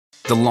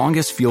The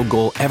longest field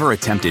goal ever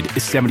attempted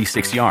is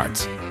 76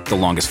 yards. The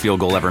longest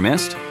field goal ever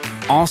missed?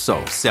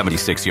 Also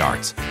 76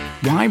 yards.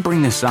 Why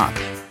bring this up?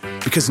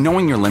 Because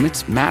knowing your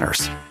limits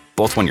matters,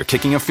 both when you're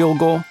kicking a field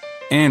goal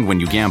and when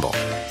you gamble.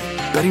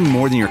 Betting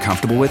more than you're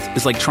comfortable with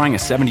is like trying a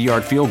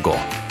 70-yard field goal.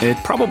 It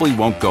probably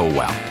won't go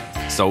well.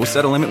 So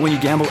set a limit when you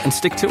gamble and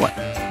stick to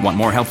it. Want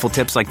more helpful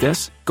tips like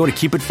this? Go to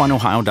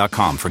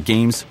keepitfunohio.com for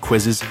games,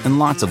 quizzes, and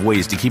lots of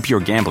ways to keep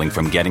your gambling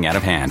from getting out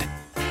of hand.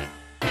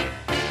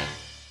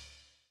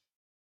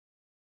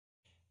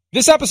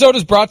 This episode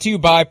is brought to you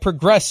by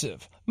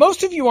Progressive.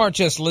 Most of you aren't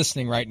just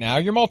listening right now,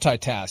 you're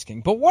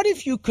multitasking. But what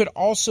if you could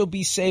also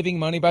be saving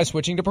money by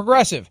switching to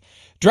Progressive?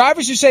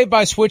 Drivers who save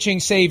by switching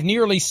save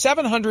nearly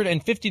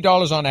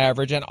 $750 on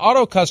average, and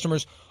auto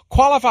customers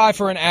qualify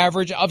for an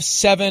average of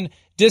 7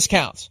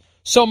 discounts.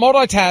 So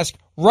multitask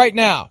right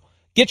now.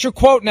 Get your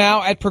quote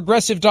now at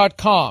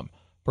Progressive.com.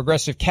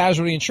 Progressive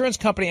Casualty Insurance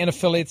Company and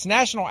affiliates,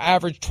 national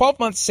average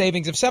 12-month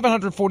savings of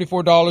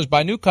 $744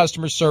 by new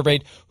customers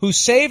surveyed who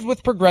saved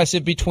with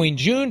Progressive between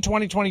June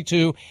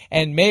 2022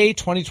 and May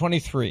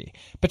 2023.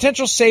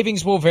 Potential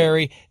savings will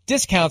vary.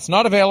 Discounts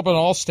not available in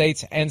all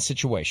states and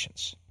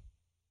situations.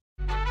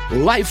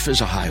 Life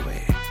is a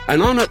highway,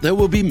 and on it there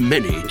will be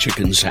many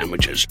chicken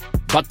sandwiches.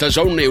 But there's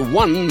only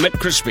one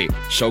McCrispy.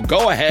 So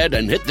go ahead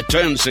and hit the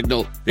turn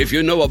signal if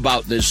you know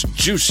about this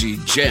juicy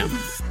gem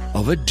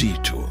of a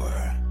detour.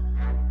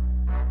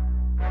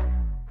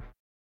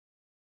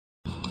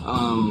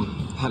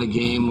 Had a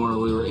game where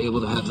we were able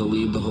to have the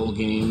lead the whole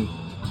game,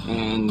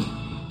 and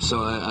so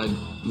I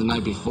the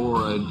night before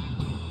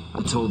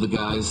I told the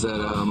guys that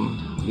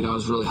I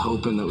was really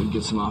hoping that we'd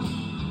get some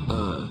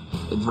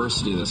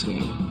adversity this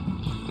game,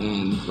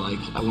 and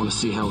I want to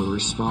see how we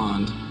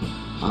respond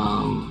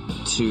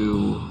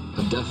to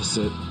a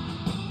deficit,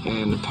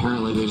 and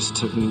apparently they just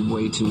took me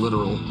way too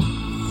literal.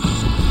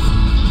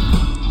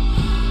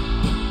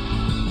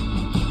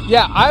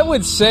 Yeah, I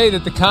would say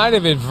that the kind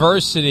of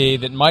adversity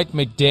that Mike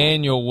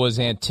McDaniel was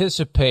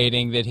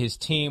anticipating that his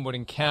team would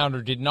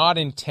encounter did not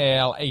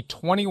entail a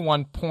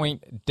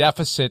 21-point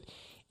deficit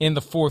in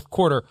the fourth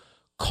quarter,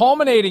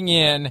 culminating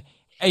in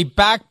a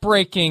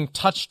back-breaking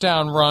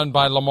touchdown run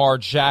by Lamar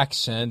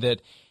Jackson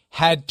that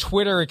had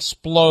Twitter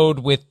explode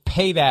with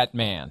 "Pay That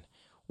Man,"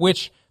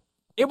 which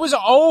it was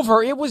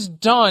over. It was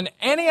done.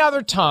 Any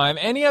other time,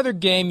 any other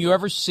game you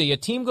ever see, a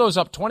team goes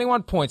up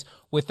 21 points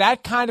with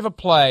that kind of a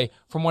play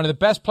from one of the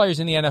best players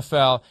in the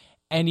NFL,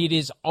 and it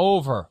is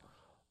over.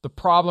 The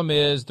problem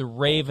is the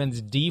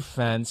Ravens'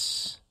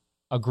 defense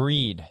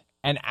agreed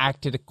and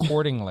acted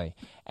accordingly.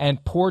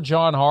 And poor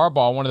John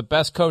Harbaugh, one of the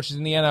best coaches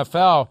in the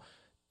NFL,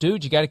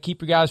 dude, you got to keep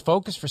your guys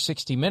focused for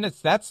 60 minutes.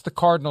 That's the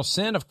cardinal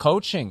sin of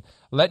coaching,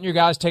 letting your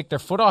guys take their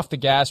foot off the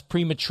gas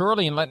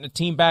prematurely and letting the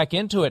team back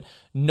into it.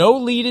 No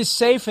lead is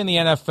safe in the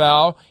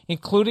NFL,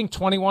 including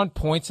 21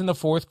 points in the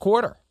fourth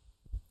quarter.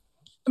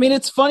 I mean,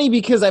 it's funny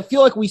because I feel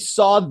like we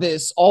saw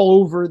this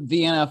all over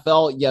the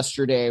NFL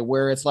yesterday,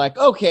 where it's like,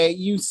 okay,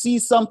 you see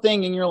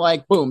something and you're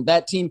like, boom,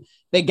 that team,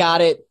 they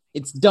got it.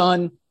 It's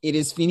done. It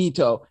is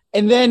finito.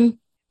 And then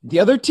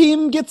the other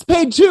team gets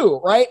paid too,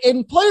 right?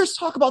 And players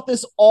talk about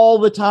this all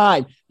the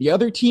time. The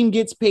other team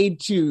gets paid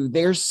too.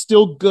 They're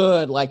still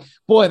good. Like,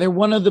 boy, they're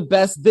one of the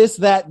best, this,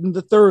 that, and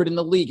the third in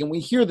the league. And we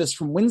hear this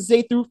from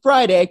Wednesday through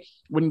Friday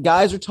when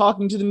guys are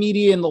talking to the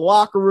media in the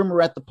locker room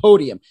or at the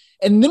podium.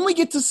 And then we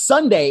get to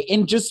Sunday,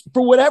 and just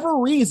for whatever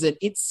reason,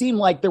 it seemed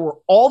like there were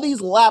all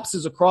these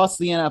lapses across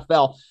the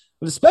NFL,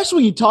 but especially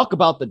when you talk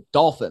about the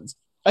Dolphins.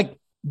 Like,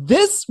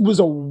 this was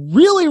a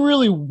really,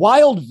 really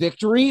wild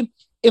victory,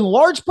 in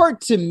large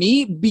part to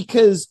me,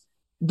 because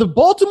the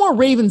Baltimore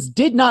Ravens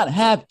did not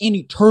have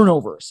any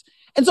turnovers.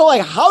 And so,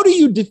 how do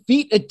you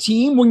defeat a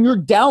team when you're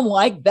down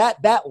like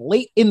that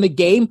late in the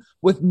game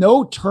with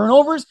no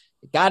turnovers?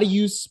 You got to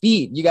use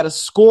speed. You got to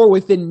score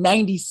within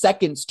 90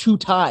 seconds 2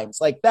 times.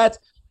 That's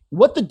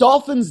what the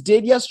Dolphins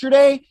did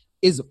yesterday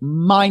is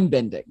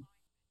mind-bending.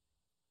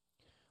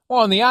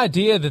 Well, and the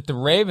idea that the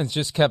Ravens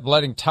just kept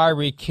letting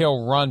Tyreek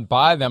Hill run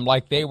by them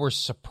like they were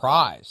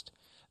surprised.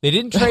 They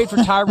didn't trade for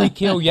Tyreek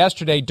Hill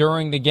yesterday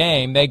during the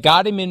game. They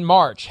got him in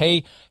March.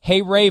 Hey,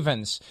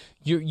 Ravens,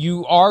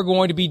 you are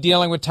going to be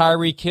dealing with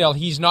Tyreek Hill.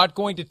 He's not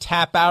going to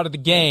tap out of the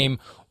game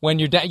when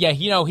you're down. Yeah,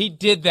 he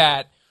did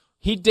that.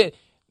 He did.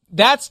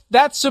 That's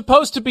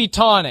supposed to be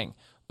taunting,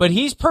 but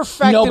he's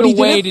perfected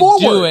a way to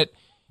do it.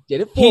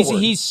 Did it forward.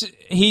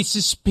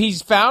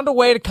 He's found a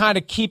way to kind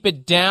of keep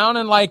it down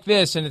and like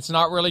this, and it's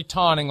not really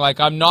taunting.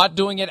 Like, I'm not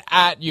doing it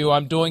at you.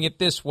 I'm doing it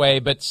this way,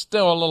 but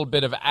still a little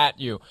bit of at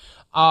you.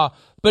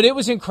 But it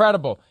was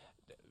incredible.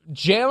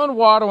 Jalen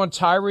Waddle and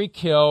Tyreek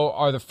Hill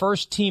are the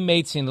first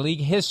teammates in league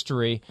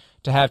history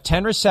to have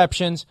 10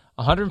 receptions,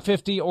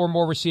 150 or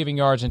more receiving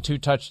yards, and 2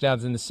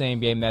 touchdowns in the same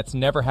game. That's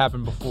never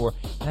happened before.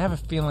 And I have a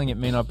feeling it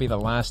may not be the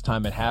last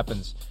time it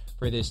happens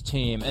for this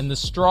team. And the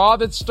straw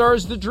that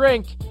stirs the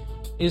drink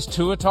is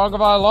Tua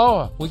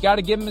Tagovailoa. We got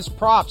to give him his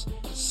props.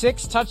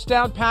 6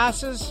 touchdown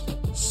passes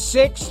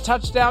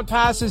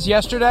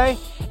yesterday,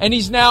 and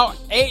he's now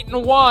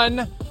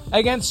 8-1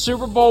 against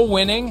Super Bowl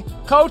winning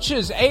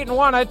coaches.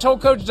 8-1. I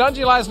told Coach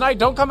Dungy last night,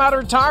 don't come out of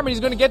retirement. He's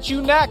going to get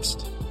you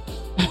next.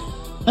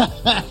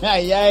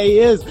 Yeah, he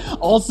is.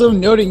 Also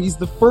noting he's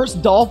the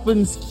first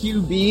Dolphins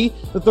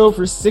QB to throw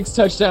for 6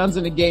 touchdowns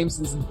in a game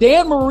since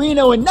Dan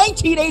Marino in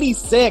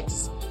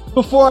 1986.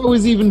 Before I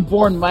was even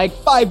born, Mike.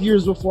 5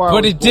 years before I was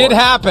born.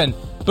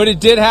 But it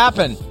did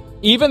happen.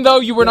 Even though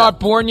you were not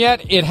born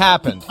yet, it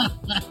happened.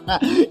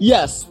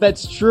 Yes,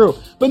 that's true.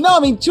 But no, I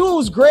mean, Tua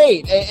was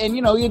great. And,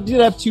 you know, you did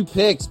have 2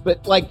 picks.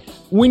 But, like,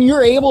 when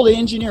you're able to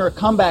engineer a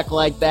comeback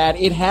like that,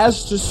 it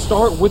has to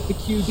start with the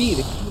QB.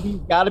 The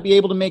QB's got to be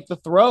able to make the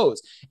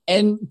throws.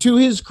 And to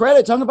his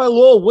credit,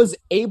 Tagovailoa was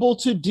able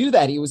to do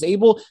that. He was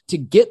able to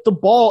get the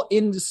ball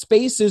into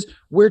spaces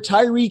where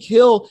Tyreek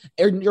Hill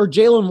or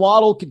Jalen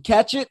Waddle could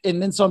catch it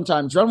and then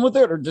sometimes run with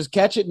it or just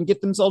catch it and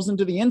get themselves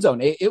into the end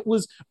zone. It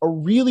was a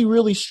really,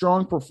 really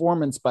strong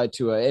performance by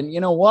Tua. And you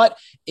know what?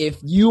 If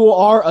you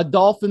are a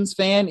Dolphins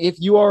fan, if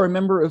you are a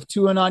member of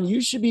Tuanon,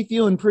 you should be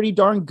feeling pretty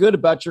darn good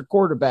about your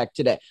quarterback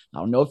today. I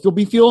don't know if you'll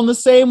be feeling the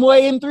same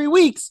way in 3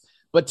 weeks,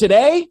 but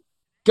today,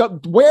 go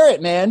wear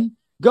it, man.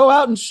 Go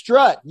out and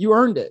strut. You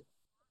earned it.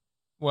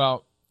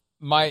 Well,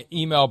 my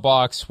email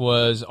box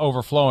was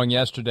overflowing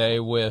yesterday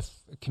with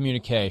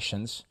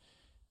communications,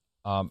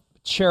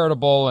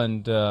 charitable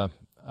and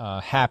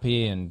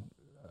happy and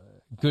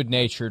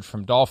good-natured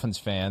from Dolphins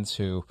fans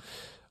who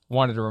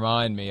wanted to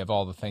remind me of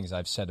all the things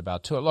I've said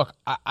about Tua. Look,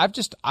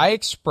 I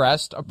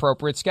expressed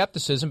appropriate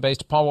skepticism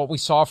based upon what we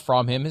saw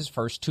from him his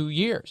first 2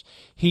 years.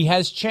 He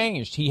has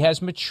changed. He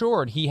has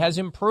matured. He has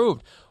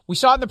improved. We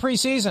saw it in the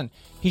preseason.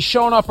 He's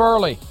showing up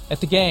early at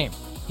the game.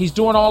 He's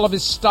doing all of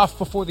his stuff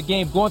before the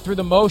game, going through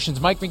the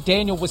motions. Mike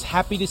McDaniel was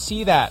happy to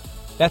see that.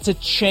 That's a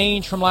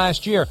change from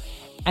last year.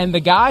 And the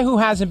guy who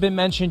hasn't been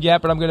mentioned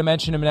yet, but I'm going to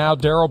mention him now,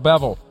 Darrell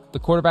Bevell, the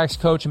quarterback's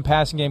coach and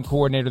passing game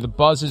coordinator. The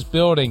buzz is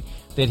building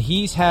that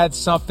he's had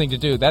something to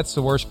do. That's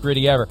the worst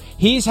gritty ever.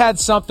 He's had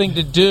something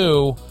to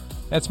do.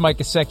 That's Mike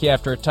Gesicki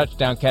after a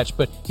touchdown catch,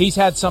 but he's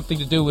had something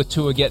to do with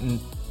Tua getting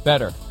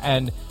better.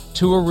 And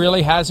Tua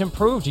really has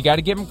improved. You got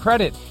to give him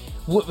credit.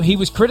 He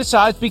was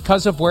criticized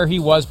because of where he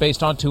was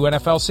based on 2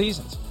 NFL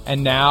seasons.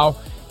 And now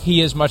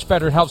he is much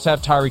better. It helps to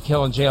have Tyreek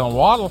Hill and Jalen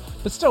Waddle.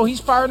 But still, he's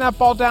firing that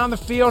ball down the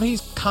field.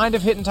 He's kind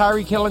of hitting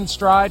Tyreek Hill in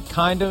stride.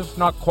 Kind of,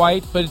 not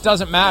quite. But it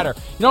doesn't matter.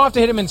 You don't have to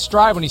hit him in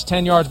stride when he's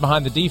 10 yards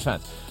behind the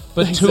defense.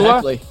 But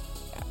exactly.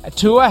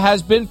 Tua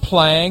has been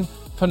playing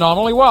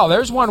phenomenally well.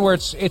 There's one where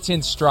it's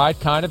in stride,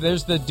 kind of.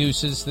 There's the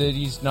deuces that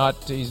he's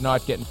not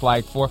getting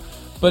flagged for.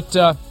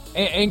 But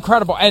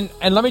incredible. And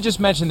let me just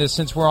mention this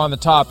since we're on the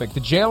topic.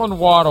 The Jalen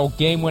Waddle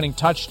game-winning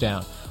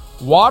touchdown.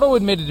 Waddle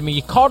admitted to me,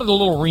 he called it a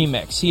little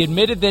remix. He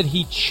admitted that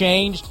he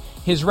changed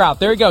his route.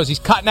 There he goes. He's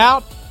cutting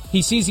out.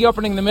 He sees the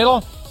opening in the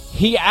middle.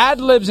 He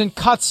ad-libs and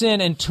cuts in,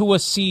 and Tua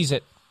sees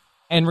it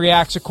and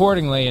reacts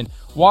accordingly. And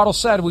Waddle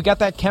said, we got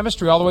that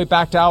chemistry all the way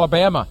back to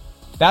Alabama.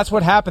 That's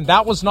what happened.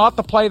 That was not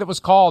the play that was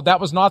called.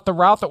 That was not the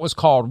route that was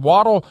called.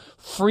 Waddle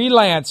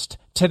freelanced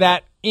to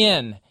that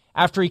in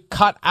after he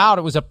cut out.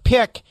 It was a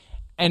pick,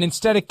 and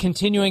instead of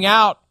continuing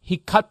out, he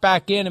cut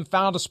back in and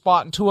found a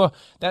spot. And Tua,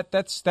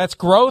 that's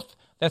growth.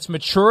 That's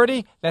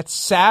maturity, that's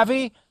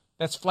savvy,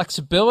 that's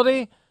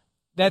flexibility,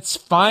 that's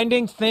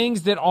finding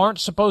things that aren't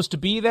supposed to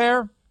be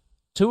there.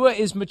 Tua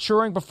is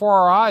maturing before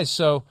our eyes.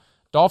 So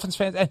Dolphins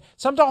fans, and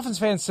some Dolphins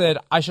fans said,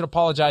 I should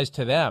apologize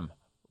to them.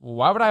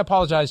 Why would I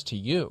apologize to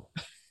you?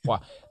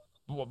 Why?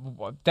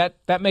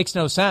 That makes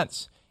no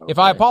sense. Okay. If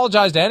I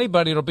apologize to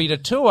anybody, it'll be to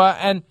Tua,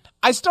 and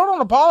I still don't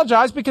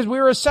apologize because we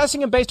were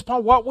assessing him based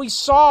upon what we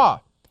saw.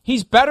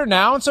 He's better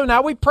now, and so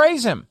now we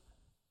praise him.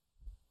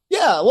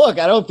 Yeah, look,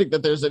 I don't think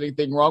that there's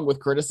anything wrong with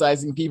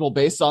criticizing people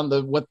based on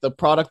what the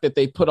product that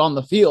they put on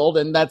the field,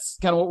 and that's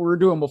kind of what we were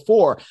doing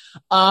before.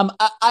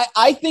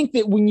 I think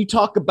that when you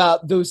talk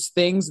about those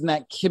things and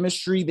that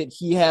chemistry that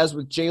he has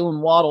with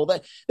Jalen Waddle,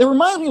 that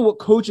reminds me of what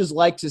coaches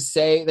like to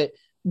say, that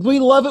we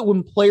love it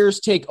when players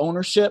take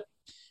ownership,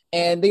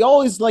 and they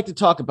always like to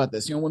talk about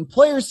this. You know, when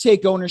players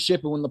take ownership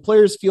and when the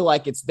players feel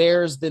like it's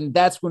theirs, then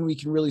that's when we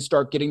can really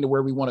start getting to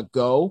where we want to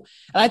go.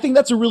 And I think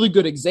that's a really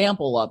good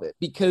example of it,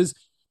 because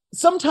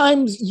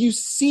sometimes you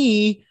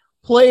see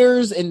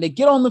players and they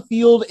get on the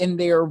field and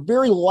they are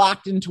very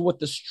locked into what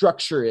the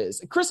structure is.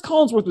 Chris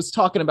Collinsworth was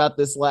talking about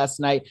this last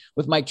night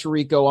with Mike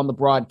Tirico on the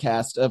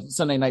broadcast of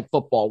Sunday Night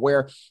Football,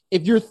 where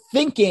if you're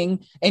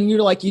thinking and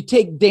you're like, you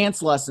take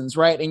dance lessons,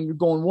 right? And you're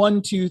going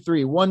 1, 2,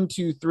 3, 1,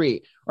 2,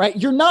 3, right?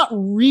 You're not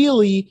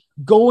really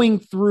going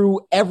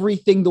through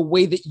everything the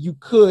way that you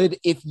could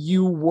if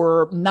you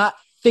were not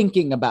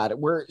thinking about it,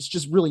 where it's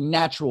just really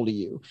natural to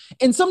you.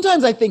 And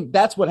sometimes I think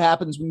that's what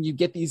happens when you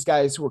get these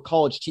guys who are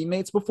college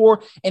teammates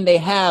before, and they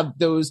have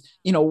those,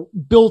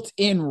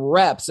 built-in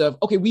reps of,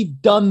 okay,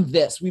 we've done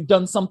this. We've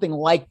done something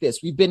like this.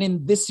 We've been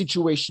in this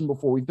situation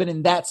before. We've been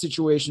in that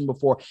situation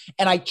before.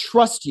 And I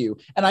trust you.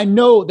 And I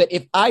know that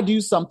if I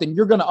do something,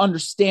 you're going to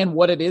understand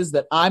what it is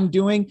that I'm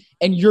doing,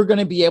 and you're going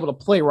to be able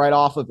to play right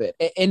off of it.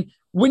 And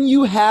when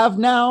you have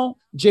now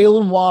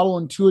Jalen Waddle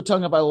and Tua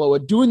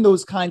Tagovailoa doing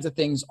those kinds of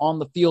things on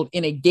the field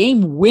in a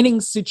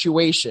game-winning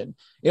situation,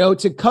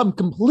 to come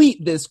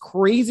complete this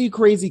crazy,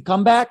 crazy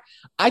comeback,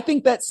 I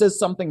think that says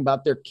something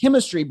about their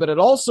chemistry, but it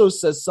also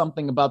says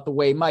something about the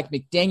way Mike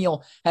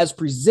McDaniel has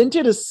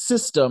presented a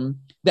system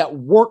that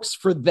works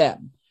for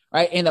them,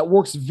 right? And that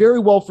works very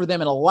well for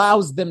them and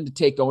allows them to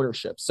take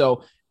ownership.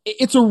 So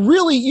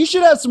you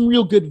should have some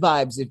real good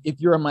vibes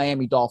if you're a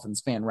Miami Dolphins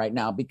fan right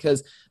now,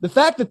 because the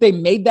fact that they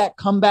made that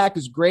comeback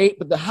is great,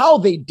 but how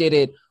they did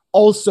it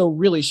also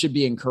really should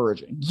be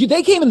encouraging.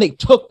 They came and they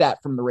took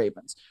that from the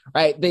Ravens,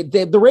 right?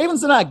 The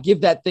Ravens did not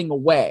give that thing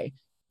away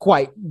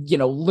quite,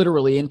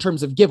 literally in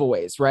terms of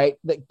giveaways, right?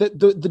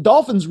 The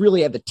Dolphins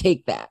really had to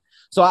take that.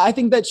 So I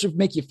think that should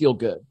make you feel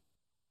good.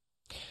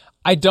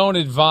 I don't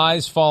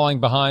advise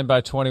falling behind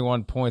by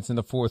 21 points in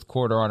the fourth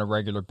quarter on a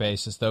regular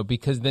basis, though,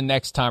 because the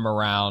next time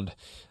around,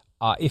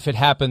 if it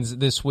happens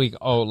this week,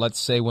 let's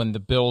say when the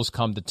Bills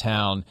come to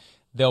town,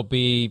 they'll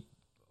be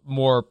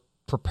more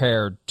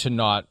prepared to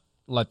not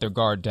let their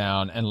guard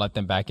down and let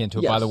them back into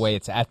it. Yes. By the way,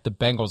 it's at the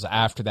Bengals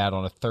after that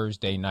on a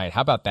Thursday night.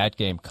 How about that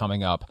game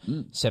coming up?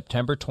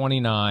 September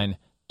 29,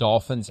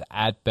 Dolphins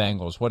at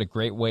Bengals. What a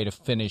great way to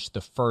finish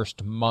the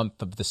first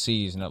month of the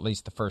season, at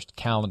least the first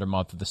calendar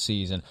month of the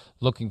season.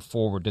 Looking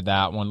forward to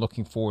that one.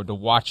 Looking forward to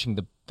watching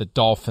the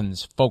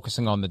Dolphins,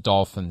 focusing on the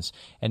Dolphins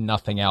and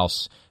nothing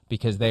else,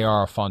 because they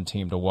are a fun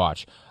team to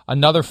watch.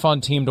 Another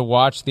fun team to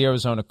watch, the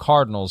Arizona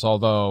Cardinals,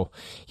 although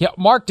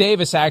Mark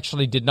Davis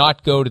actually did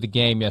not go to the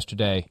game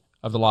yesterday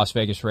of the Las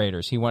Vegas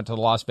Raiders. He went to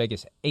the Las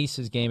Vegas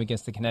Aces game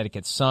against the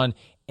Connecticut Sun.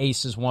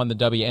 Aces won the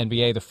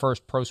WNBA, the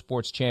first pro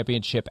sports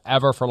championship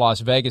ever for Las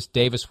Vegas.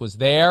 Davis was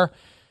there.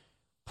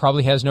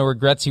 Probably has no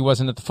regrets he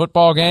wasn't at the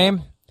football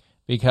game,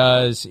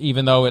 because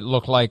even though it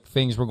looked like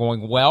things were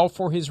going well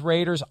for his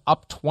Raiders,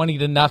 up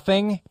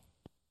 20-0,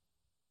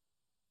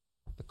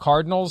 the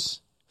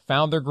Cardinals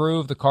found their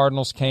groove. The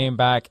Cardinals came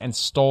back and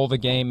stole the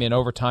game in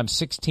overtime,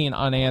 16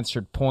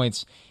 unanswered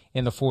points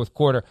in the fourth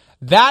quarter.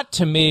 That,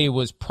 to me,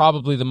 was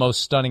probably the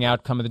most stunning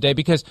outcome of the day,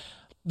 because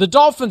the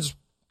Dolphins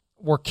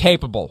were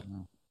capable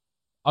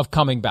of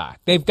coming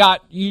back. They've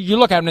got, you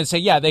look at them and say,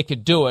 yeah, they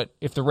could do it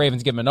if the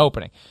Ravens give them an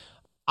opening.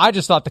 I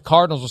just thought the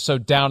Cardinals were so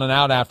down and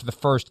out after the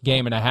first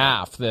game and a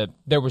half that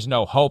there was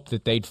no hope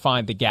that they'd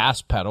find the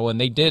gas pedal, and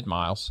they did,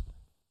 Miles.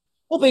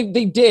 Well,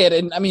 they did.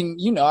 And I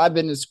mean, I've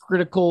been as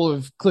critical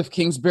of Cliff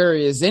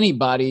Kingsbury as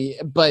anybody,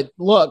 but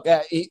look,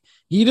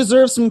 he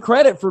deserves some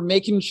credit for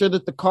making sure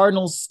that the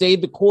Cardinals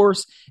stayed the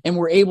course and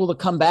were able to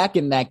come back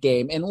in that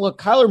game. And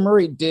look, Kyler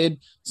Murray did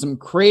some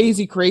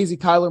crazy, crazy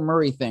Kyler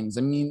Murray things.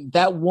 I mean,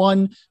 that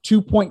 1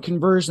 2-point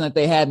conversion that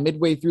they had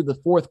midway through the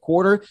fourth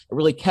quarter, it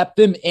really kept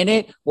them in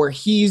it, where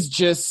he's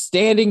just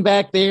standing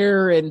back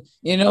there and,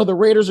 the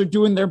Raiders are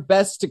doing their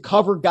best to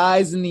cover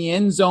guys in the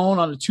end zone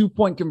on a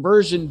 2-point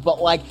conversion. But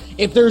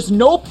if there's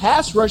no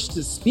pass rush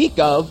to speak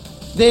of,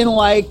 then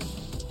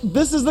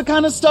this is the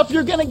kind of stuff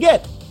you're going to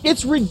get.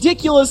 It's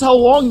ridiculous how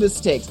long this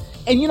takes.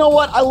 And you know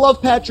what? I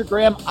love Patrick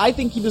Graham. I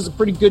think he does a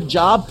pretty good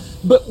job.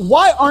 But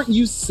why aren't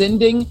you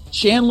sending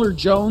Chandler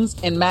Jones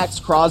and Max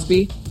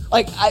Crosby?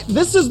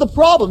 This is the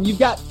problem. You've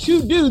got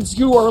two dudes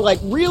who are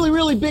really,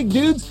 really big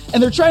dudes,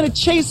 and they're trying to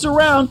chase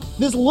around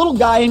this little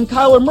guy in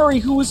Kyler Murray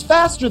who is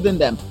faster than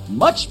them,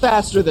 much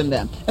faster than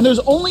them. And there's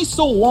only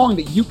so long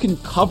that you can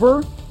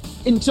cover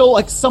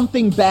until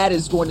something bad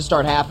is going to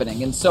start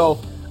happening. And so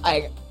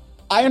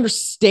I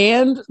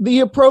understand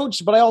the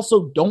approach, but I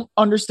also don't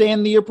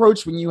understand the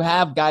approach when you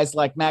have guys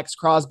like Max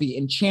Crosby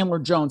and Chandler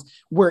Jones,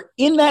 where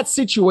in that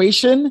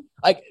situation,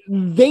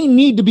 they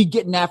need to be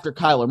getting after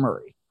Kyler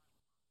Murray.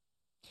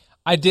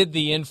 I did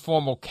the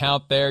informal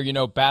count there,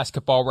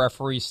 basketball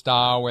referee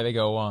style, where they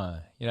go on.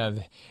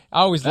 I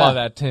always love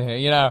that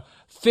too.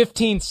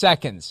 15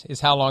 seconds is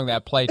how long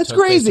that play took. It's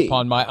crazy. Based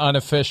upon my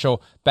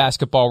unofficial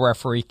basketball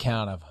referee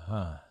count of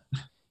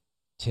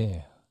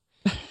 2,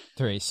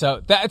 3.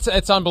 So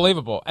it's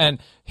unbelievable. And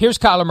here's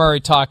Kyler Murray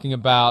talking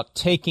about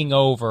taking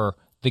over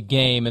the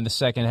game in the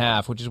second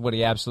half, which is what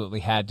he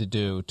absolutely had to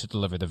do to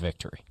deliver the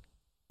victory.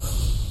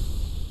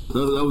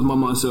 That was my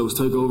mindset, was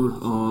take over.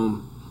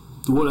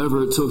 Do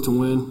whatever it took to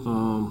win.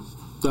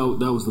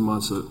 That was the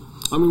mindset.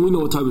 I mean, we know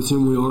what type of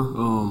team we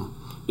are.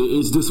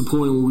 It's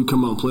disappointing when we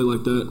come out and play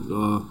like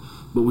that,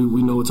 but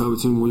we know what type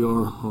of team we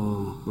are.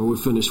 When we're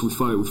finished, we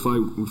fight,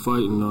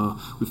 and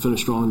we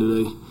finish strong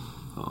today.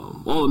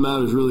 All that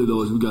matters really,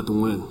 though, is we got the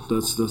win.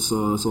 That's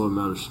all that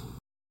matters.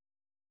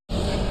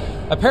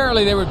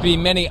 Apparently, there would be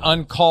many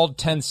uncalled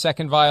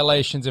 10-second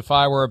violations if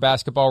I were a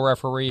basketball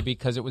referee,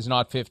 because it was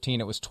not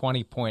 15, it was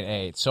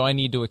 20.8. So I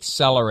need to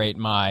accelerate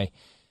my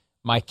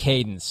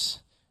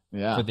cadence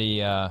for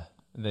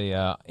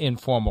the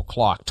informal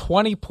clock.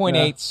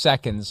 20.8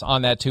 seconds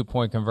on that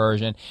 2-point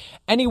conversion.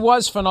 And he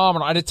was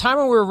phenomenal. At a time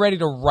when we were ready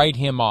to write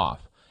him off,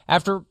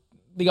 after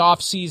the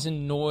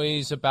offseason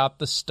noise about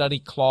the study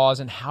clause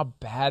and how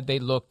bad they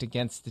looked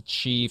against the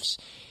Chiefs.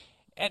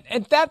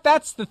 And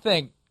that's the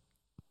thing.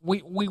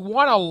 we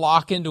want to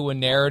lock into a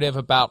narrative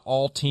about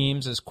all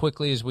teams as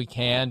quickly as we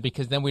can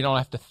because then we don't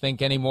have to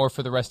think anymore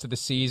for the rest of the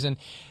season.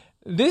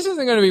 This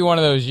isn't going to be one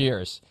of those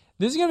years.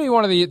 This is going to be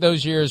one of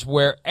those years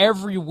where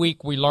every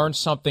week we learn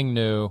something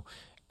new,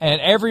 and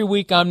every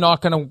week I'm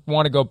not going to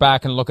want to go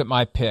back and look at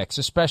my picks,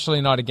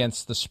 especially not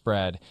against the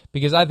spread,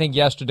 because I think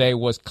yesterday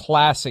was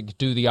classic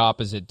do the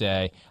opposite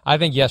day. I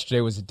think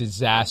yesterday was a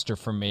disaster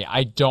for me.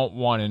 I don't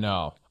want to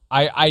know.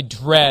 I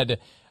dread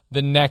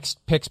the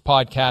next picks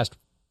podcast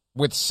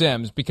with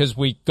Sims because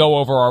we go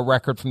over our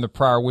record from the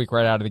prior week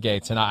right out of the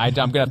gates, and I'm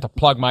going to have to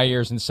plug my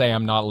ears and say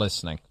I'm not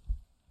listening.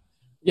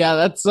 Yeah,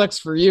 that sucks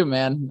for you,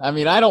 man. I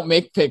mean, I don't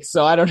make picks,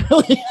 so I don't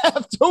really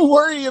have to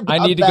worry about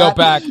that. I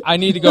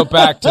need to go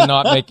back to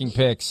not making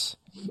picks.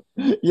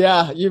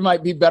 Yeah, you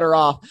might be better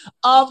off.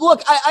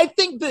 Look, I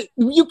think that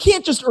you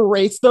can't just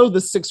erase, though, the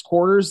 6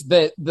 quarters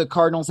that the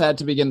Cardinals had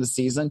to begin the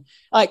season.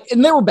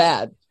 And they were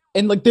bad,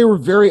 and they were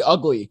very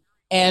ugly.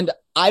 And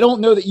I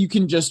don't know that you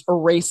can just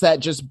erase that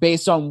just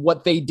based on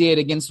what they did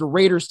against a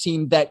Raiders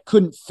team that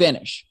couldn't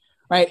finish.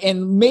 Right.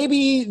 And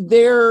maybe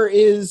there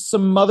is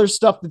some other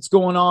stuff that's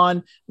going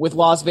on with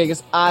Las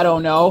Vegas. I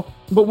don't know.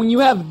 But when you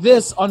have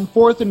this on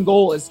 4th and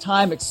goal as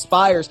time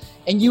expires,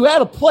 and you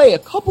had a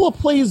couple of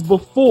plays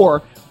before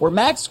where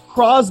Max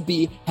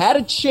Crosby had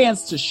a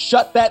chance to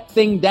shut that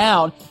thing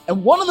down.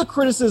 And one of the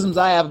criticisms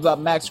I have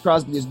about Max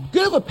Crosby, as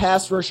good of a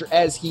pass rusher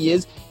as he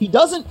is, he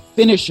doesn't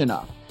finish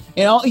enough.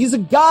 He's a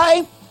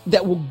guy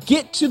that will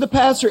get to the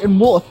passer and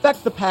will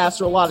affect the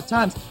passer a lot of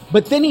times,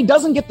 but then he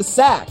doesn't get the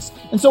sacks.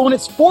 And so when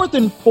it's 4th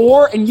and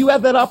 4 and you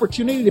have that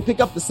opportunity to pick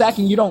up the sack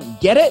and you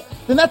don't get it,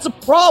 then that's a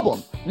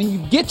problem. And then you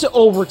get to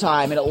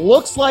overtime and it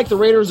looks like the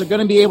Raiders are going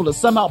to be able to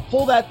somehow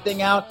pull that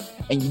thing out,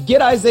 and you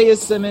get Isaiah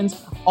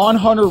Simmons on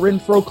Hunter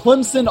Renfrow,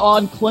 Clemson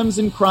on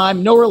Clemson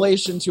crime, no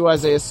relation to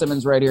Isaiah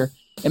Simmons right here.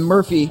 And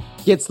Murphy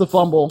gets the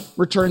fumble,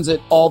 returns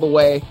it all the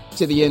way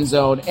to the end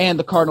zone, and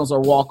the Cardinals are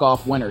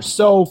walk-off winners.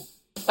 So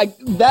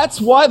that's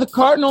why the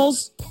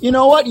Cardinals, you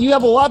know what? You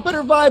have a lot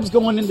better vibes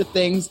going into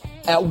things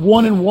at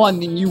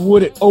 1-1 than you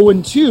would at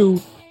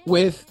 0-2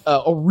 with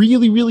a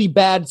really, really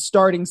bad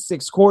starting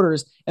 6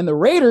 quarters. And the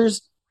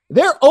Raiders,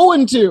 they're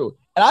 0-2.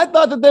 And I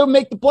thought that they would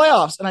make the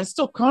playoffs, and I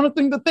still kind of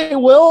think that they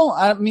will.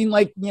 I mean,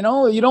 you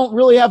don't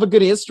really have a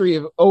good history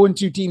of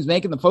 0-2 teams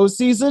making the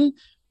postseason,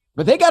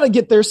 but they got to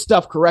get their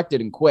stuff corrected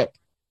and quick.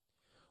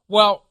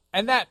 Well,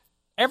 and that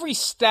every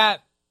stat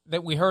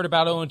that we heard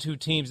about 0-2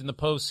 teams in the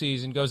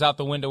postseason goes out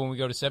the window when we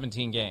go to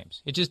 17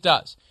 games. It just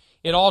does.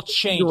 It all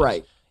changes. You're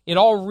right. It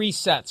all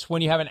resets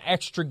when you have an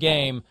extra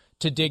game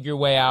to dig your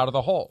way out of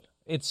the hole.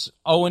 It's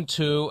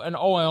 0-2, and I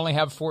only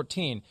have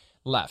 14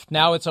 left.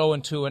 Now it's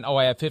 0-2, and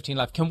I have 15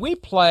 left. Can we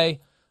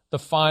play the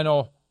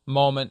final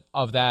moment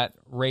of that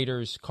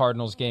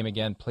Raiders-Cardinals game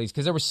again, please?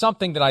 Because there was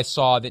something that I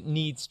saw that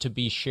needs to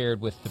be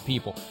shared with the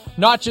people.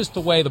 Not just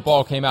the way the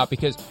ball came out,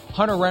 because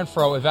Hunter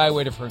Renfrow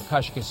evaluated for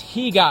concussion because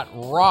he got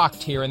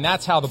rocked here, and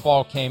that's how the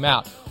ball came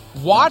out.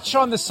 Watch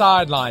on the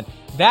sideline.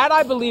 That,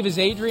 I believe, is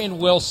Adrian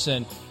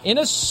Wilson in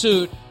a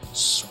suit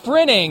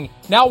sprinting.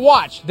 Now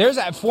watch. There's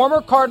a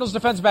former Cardinals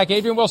defensive back,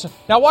 Adrian Wilson.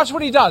 Now watch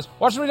what he does.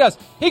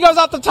 He goes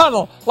out the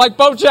tunnel like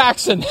Bo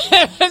Jackson.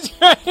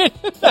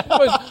 That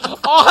was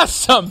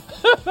awesome.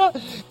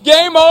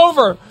 Game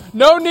over.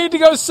 No need to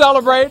go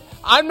celebrate.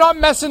 I'm not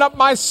messing up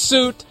my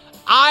suit.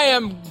 I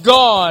am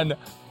gone.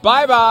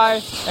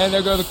 Bye-bye. And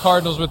there go the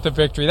Cardinals with the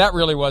victory. That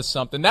really was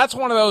something. That's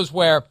one of those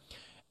where,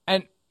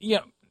 and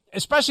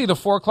especially the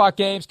 4 o'clock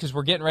games, because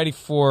we're getting ready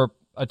for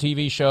a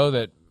TV show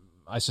that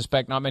I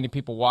suspect not many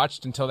people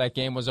watched until that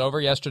game was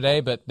over yesterday,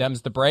 but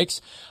them's the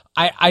breaks.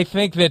 I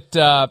think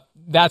that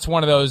that's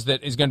one of those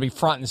that is going to be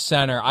front and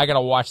center. I got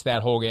to watch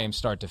that whole game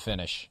start to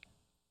finish.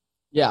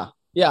 Yeah.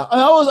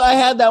 I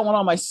had that one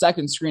on my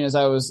second screen as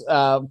I was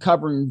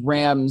covering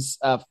Rams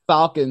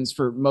Falcons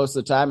for most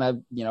of the time. I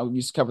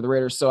used to cover the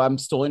Raiders, so I'm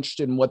still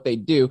interested in what they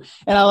do,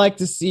 and I like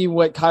to see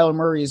what Kyler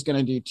Murray is going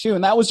to do too.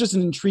 And that was just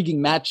an intriguing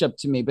matchup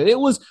to me. But it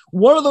was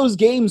one of those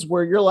games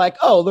where you're like,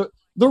 oh,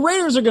 the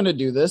Raiders are going to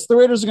do this. The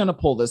Raiders are going to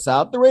pull this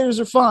out. The Raiders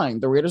are fine.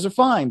 The Raiders are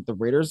fine. The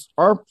Raiders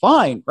are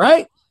fine,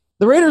 right?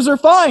 The Raiders are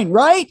fine,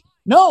 right?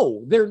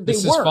 No, they weren't.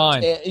 This is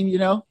fine.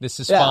 This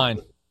is fine.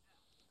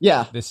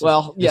 Yeah. This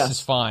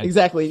is fine.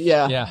 Exactly.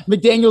 Yeah.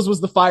 McDaniels was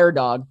the fire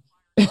dog.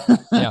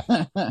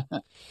 Yeah.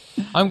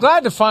 I'm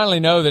glad to finally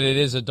know that it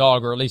is a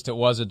dog, or at least it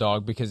was a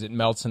dog, because it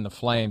melts in the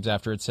flames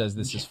after it says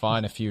this is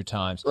fine a few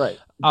times. Right.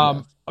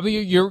 I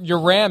mean, your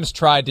Rams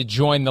tried to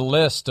join the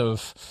list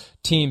of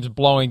teams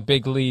blowing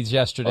big leads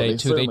yesterday,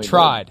 too. They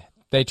tried.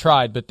 They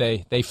tried, but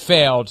they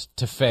failed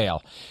to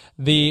fail.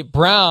 The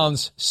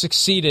Browns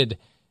succeeded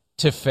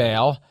to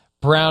fail.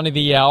 Brownie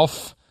the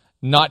Elf,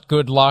 not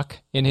good luck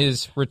in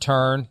his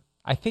return.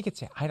 I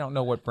don't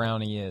know what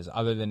Brownie is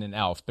other than an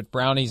elf, but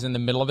Brownie's in the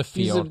middle of the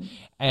field.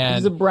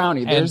 He's a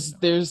brownie.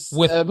 There's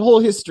a whole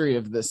history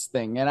of this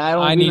thing, and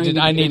I need to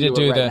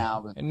do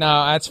that. Right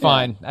no, that's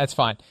fine. That's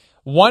fine.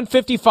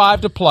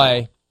 1:55 to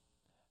play.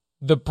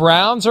 The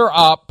Browns are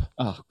up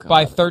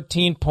by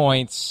 13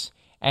 points,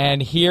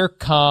 and here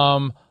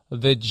come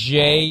the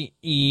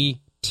JET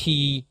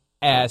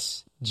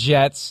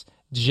Jets.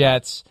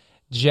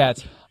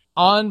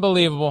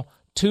 Unbelievable.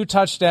 2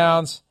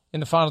 touchdowns in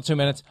the final 2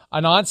 minutes.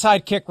 An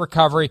onside kick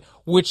recovery,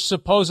 which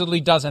supposedly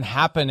doesn't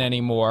happen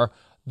anymore.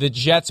 The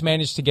Jets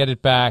managed to get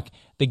it back.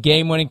 The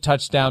game-winning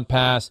touchdown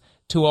pass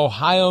to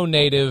Ohio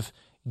native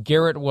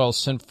Garrett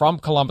Wilson from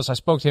Columbus. I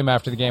spoke to him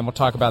after the game. We'll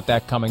talk about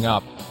that coming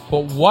up.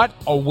 But what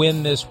a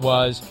win this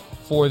was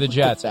for the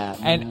Jets.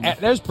 And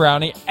there's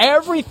Brownie.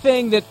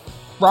 Everything that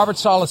Robert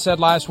Saleh said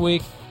last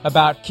week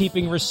about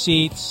keeping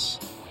receipts,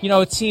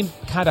 it seemed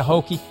kind of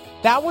hokey.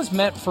 That was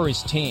meant for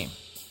his team.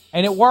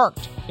 And it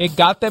worked. It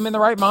got them in the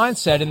right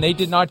mindset, and they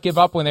did not give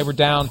up when they were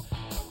down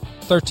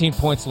 13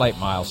 points late,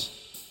 Miles.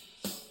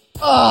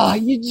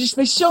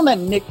 They shown that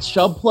Nick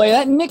Chubb play.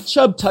 That Nick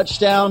Chubb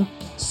touchdown,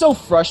 so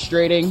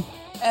frustrating.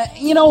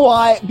 You know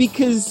why?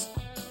 Because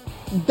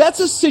that's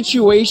a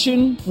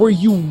situation where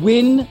you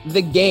win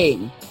the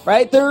game,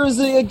 right? There was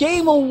a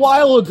game a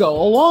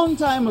long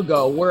time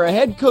ago, where a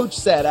head coach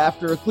said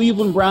after a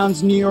Cleveland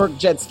Browns New York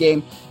Jets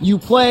game, you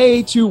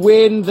play to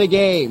win the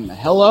game.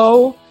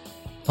 Hello?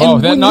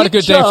 That's not a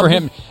good day for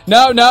him.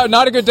 No,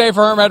 not a good day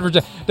for Herm Edwards.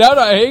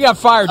 No, he got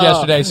fired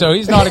yesterday, so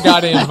he's not a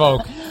guy to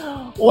invoke.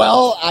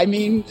 Well, I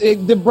mean,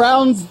 the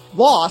Browns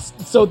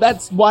lost, so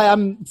that's why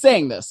I'm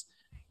saying this.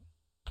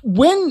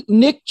 When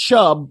Nick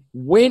Chubb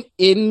went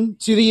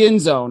into the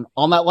end zone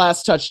on that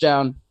last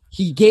touchdown,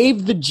 he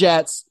gave the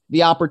Jets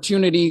the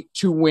opportunity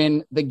to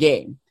win the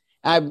game.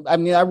 I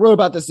wrote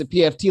about this at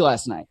PFT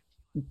last night.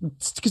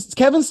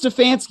 Kevin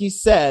Stefanski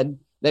said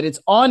that it's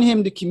on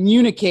him to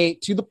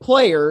communicate to the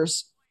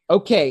players,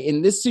 okay,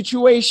 in this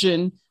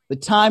situation, the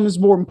time is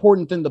more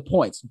important than the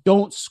points.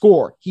 Don't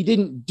score. He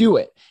didn't do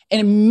it. And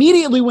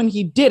immediately when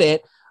he did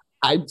it,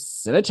 I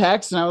sent a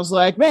text and I was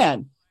like,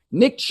 man,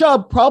 Nick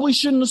Chubb probably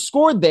shouldn't have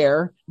scored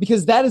there,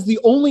 because that is the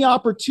only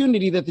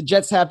opportunity that the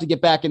Jets have to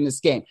get back in this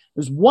game.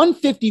 There's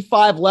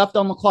 1:55 left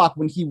on the clock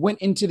when he went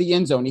into the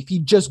end zone. If he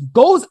just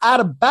goes out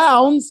of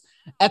bounds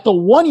at the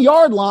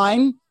 1-yard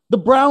line, the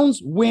Browns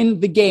win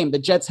the game. The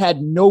Jets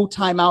had no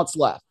timeouts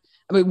left.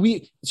 I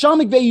mean, Sean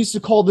McVay used to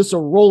call this a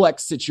Rolex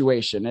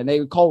situation, and they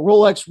would call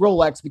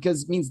Rolex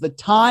because it means the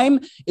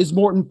time is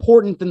more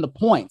important than the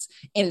points.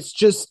 And it's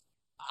just,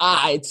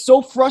 it's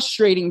so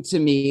frustrating to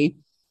me.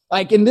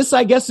 Like, and this,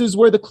 I guess, is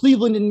where the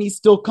Cleveland in me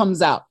still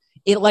comes out.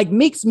 It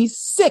makes me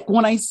sick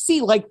when I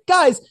see,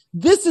 guys,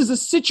 this is a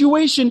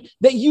situation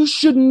that you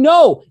should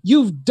know.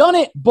 You've done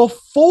it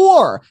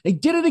before. They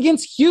did it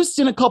against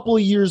Houston a couple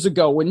of years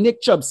ago when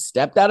Nick Chubb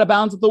stepped out of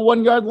bounds at the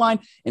 1-yard line,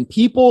 and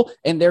people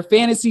and their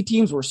fantasy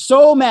teams were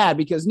so mad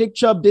because Nick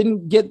Chubb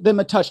didn't get them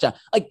a touchdown.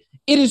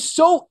 It is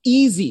so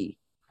easy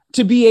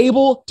to be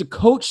able to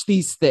coach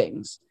these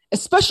things,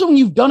 especially when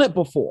you've done it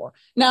before.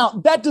 Now,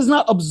 that does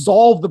not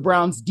absolve the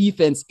Browns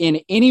defense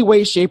in any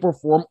way, shape, or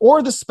form,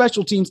 or the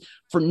special teams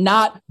for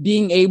not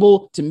being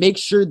able to make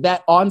sure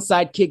that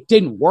onside kick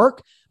didn't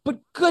work. But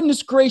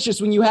goodness gracious,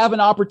 when you have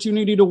an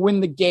opportunity to win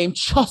the game,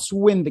 just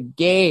win the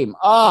game.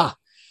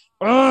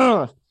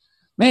 Man,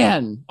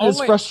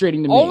 it's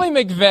frustrating to me. Only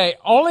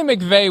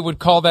McVay would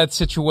call that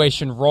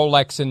situation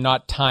Rolex and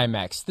not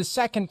Timex. The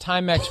second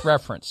Timex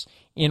reference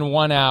in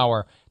 1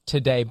 hour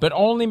today, but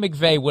only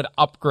McVay would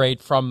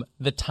upgrade from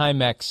the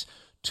Timex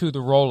to the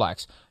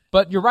Rolex.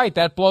 But you're right,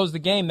 that blows the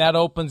game. That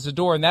opens the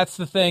door, and that's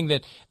the thing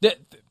that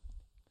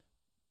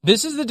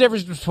this is the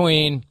difference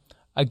between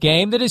a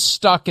game that is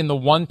stuck in the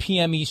 1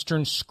 p.m.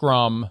 Eastern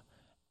scrum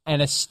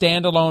and a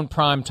standalone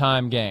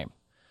primetime game.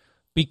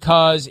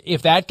 Because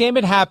if that game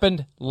had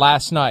happened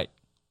last night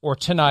or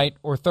tonight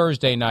or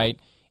Thursday night,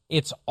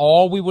 it's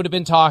all we would have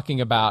been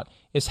talking about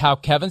is how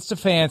Kevin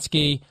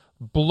Stefanski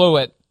blew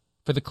it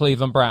for the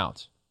Cleveland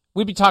Browns.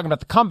 We'd be talking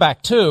about the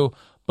comeback too,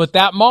 but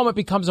that moment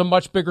becomes a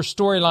much bigger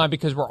storyline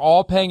because we're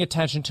all paying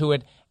attention to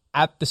it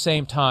at the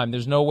same time.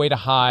 There's no way to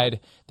hide.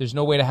 There's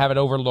no way to have it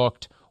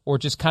overlooked or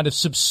just kind of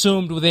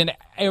subsumed within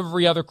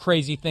every other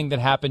crazy thing that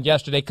happened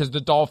yesterday because the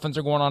Dolphins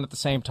are going on at the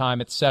same time,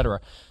 etc.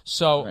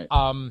 So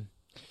right.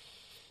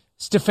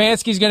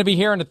 Stefanski's going to be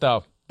hearing it,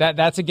 though.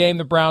 That's a game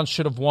the Browns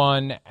should have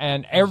won,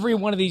 and every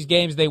one of these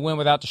games they win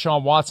without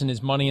Deshaun Watson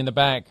is money in the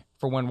bank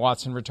for when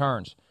Watson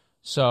returns.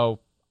 So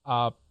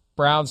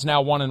Browns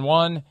now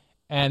 1-1,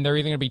 and they're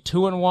either going to be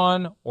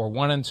 2-1 or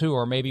 1-2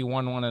 or maybe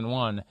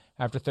 1-1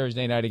 after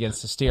Thursday night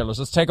against the Steelers.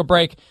 Let's take a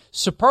break.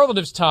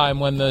 Superlatives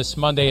time when this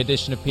Monday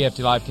edition of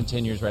PFT Live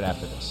continues right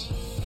after this.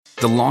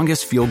 The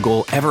longest field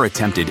goal ever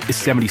attempted is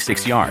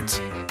 76 yards.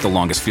 The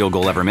longest field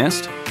goal ever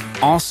missed?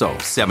 Also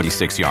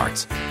 76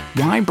 yards.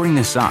 Why bring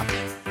this up?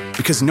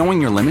 Because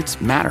knowing your limits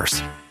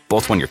matters,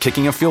 both when you're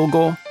kicking a field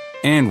goal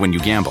and when you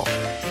gamble.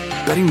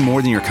 Betting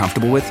more than you're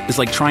comfortable with is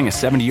like trying a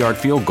 70-yard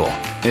field goal.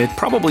 It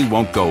probably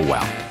won't go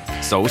well.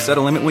 So set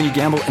a limit when you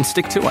gamble and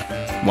stick to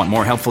it. Want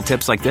more helpful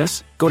tips like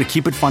this? Go to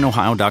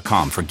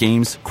keepitfunohio.com for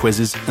games,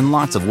 quizzes, and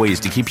lots of ways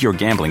to keep your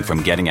gambling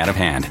from getting out of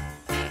hand.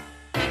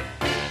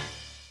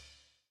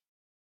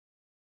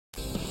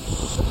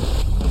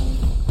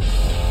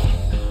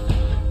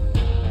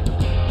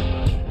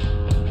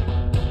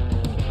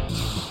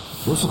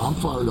 Listen, I'm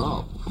fired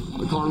up.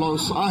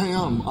 Carlos, I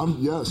am.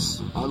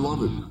 Yes, I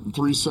love it.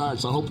 3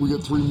 sacks. I hope we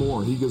get 3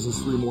 more. He gives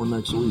us 3 more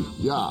next week.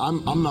 Yeah,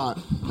 I'm not,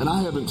 and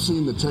I haven't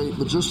seen the tape,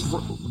 but just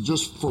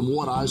from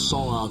what I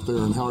saw out there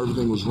and how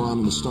everything was run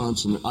and the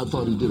stunts, and I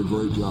thought he did a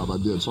great job. I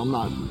did. So I'm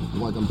not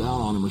like I'm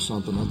down on him or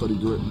something. I thought he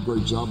did a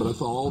great job, but I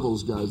thought all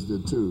those guys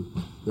did too.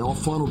 They all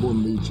funneled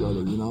into each other,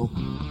 you know.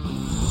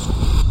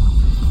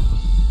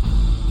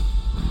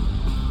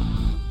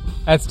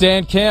 That's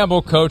Dan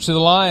Campbell, coach of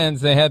the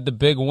Lions. They had the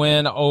big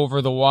win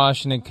over the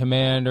Washington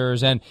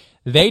Commanders, and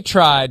they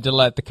tried to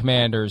let the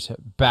Commanders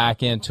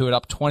back into it,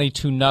 up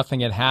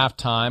 22-0 at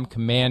halftime.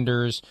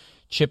 Commanders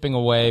chipping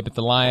away, but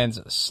the Lions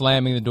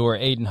slamming the door.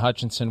 Aiden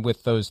Hutchinson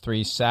with those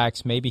 3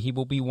 sacks. Maybe he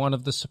will be one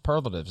of the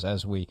superlatives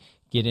as we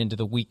get into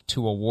the Week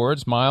 2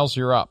 awards. Miles,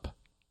 you're up.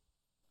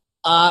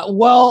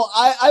 Well,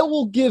 I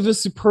will give a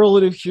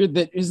superlative here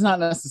that is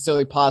not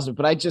necessarily positive,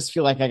 but I just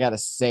feel like I got to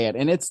say it.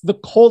 And it's the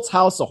Colts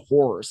House of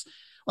Horrors.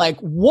 Like,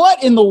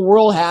 what in the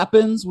world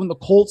happens when the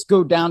Colts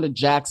go down to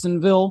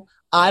Jacksonville?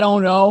 I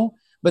don't know,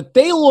 but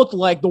they looked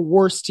like the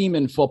worst team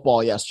in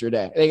football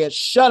yesterday. They get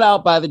shut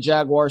out by the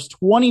Jaguars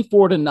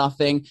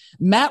 24-0.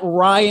 Matt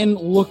Ryan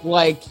looked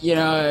like,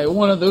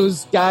 one of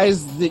those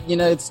guys that,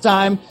 it's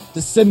time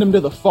to send him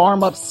to the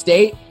farm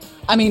upstate.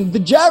 I mean, the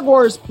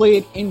Jaguars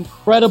played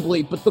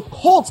incredibly, but the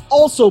Colts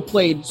also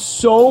played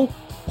so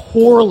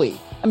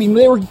poorly. I mean,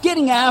 they were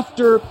getting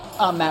after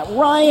Matt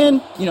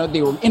Ryan.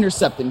 They were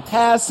intercepting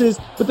passes,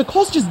 but the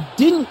Colts just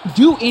didn't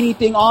do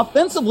anything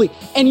offensively.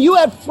 And you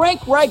had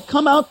Frank Reich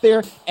come out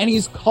there, and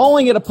he's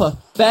calling it a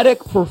pathetic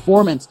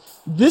performance.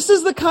 This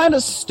is the kind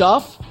of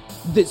stuff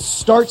that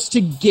starts to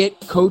get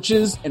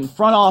coaches and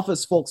front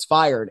office folks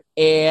fired.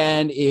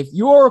 And if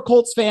you're a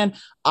Colts fan,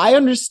 I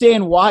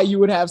understand why you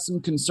would have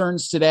some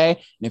concerns today.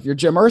 And if you're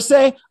Jim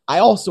Irsay, I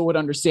also would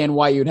understand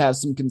why you'd have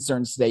some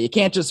concerns today. You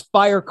can't just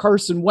fire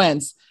Carson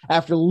Wentz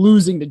after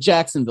losing to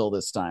Jacksonville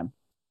this time.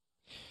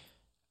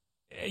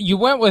 You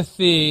went with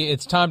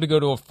it's time to go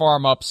to a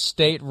farm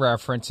upstate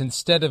reference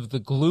instead of the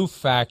glue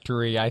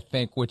factory, I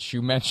think, which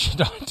you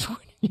mentioned on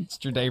Twitter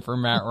yesterday for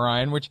Matt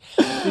Ryan, which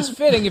is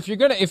fitting. If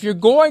you're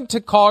going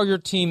to call your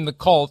team the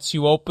Colts,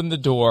 you open the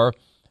door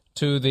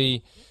to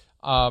the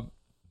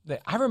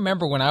I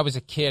remember when I was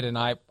a kid and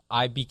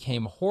I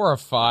became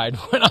horrified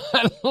when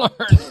I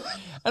learned,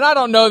 and I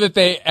don't know that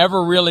they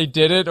ever really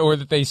did it or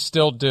that they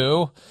still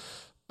do,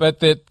 but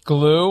that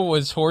glue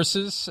was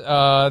horses.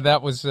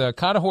 That was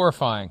kind of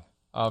horrifying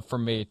for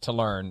me to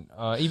learn,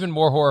 even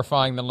more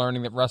horrifying than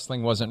learning that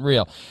wrestling wasn't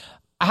real.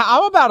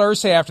 How about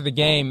Irsay after the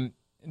game?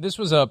 This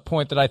was a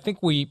point that I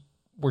think we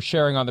were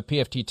sharing on the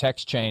PFT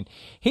text chain.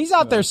 He's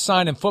out there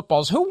signing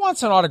footballs. Who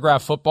wants an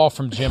autographed football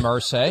from Jim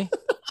Irsay?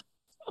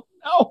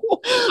 No.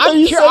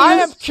 I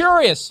am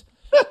curious.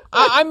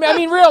 I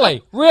mean,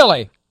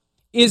 really,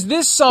 is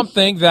this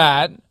something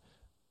that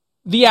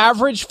the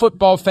average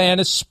football fan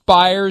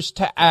aspires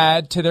to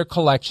add to their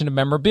collection of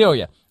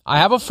memorabilia? I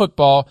have a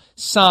football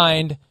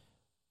signed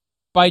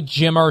by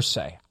Jim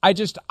Irsay.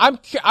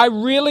 I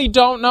really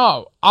don't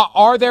know.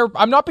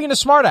 I'm not being a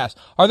smartass.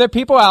 Are there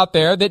people out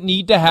there that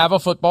need to have a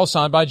football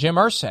signed by Jim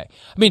Irsay?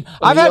 I mean,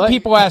 I've had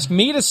people ask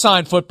me to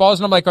sign footballs,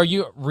 and I'm like, are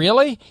you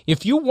really?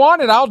 If you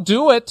want it, I'll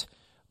do it.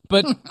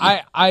 But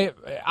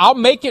I'll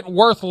make it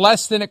worth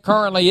less than it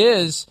currently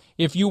is.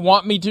 If you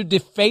want me to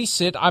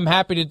deface it, I'm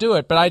happy to do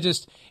it. But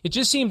it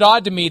just seemed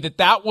odd to me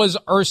that was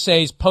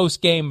Irsay's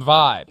post-game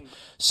vibe.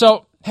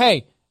 So,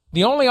 hey,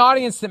 the only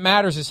audience that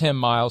matters is him,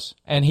 Miles,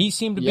 and he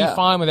seemed to be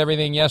fine with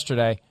everything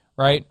yesterday,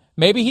 right?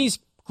 Maybe he's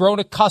grown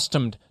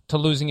accustomed to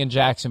losing in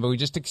Jacksonville. He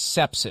just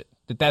accepts it,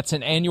 that's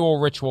an annual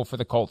ritual for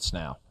the Colts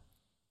now.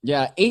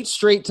 Yeah, 8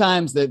 straight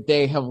times that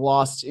they have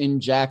lost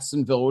in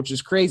Jacksonville, which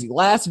is crazy.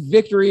 Last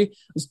victory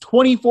was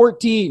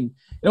 2014. You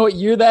know what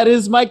year that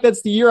is, Mike?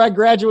 That's the year I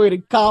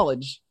graduated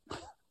college.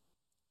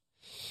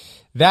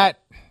 That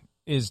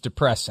is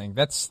depressing.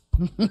 That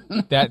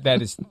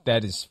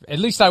is at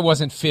least I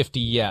wasn't 50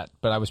 yet,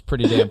 but I was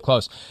pretty damn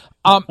close.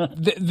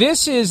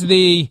 This is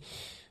the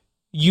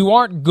you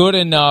aren't good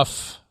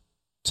enough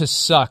to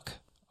suck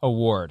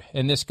award,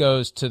 and this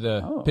goes to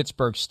the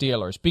Pittsburgh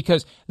Steelers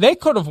because they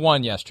could have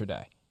won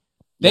yesterday.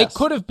 They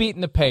could have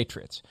beaten the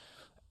Patriots.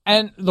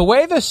 And the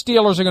way the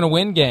Steelers are going to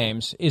win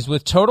games is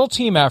with total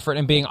team effort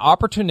and being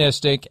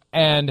opportunistic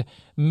and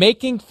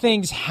making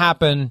things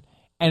happen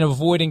and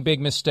avoiding big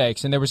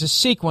mistakes. And there was a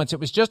sequence,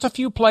 it was just a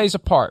few plays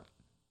apart,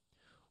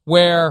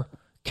 where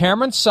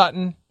Cameron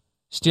Sutton,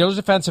 Steelers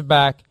defensive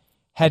back,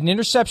 had an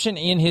interception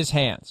in his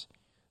hands.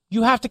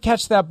 You have to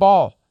catch that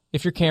ball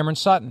if you're Cameron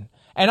Sutton.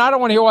 And I don't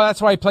want to hear, well,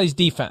 that's why he plays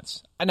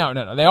defense.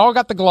 No. They all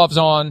got the gloves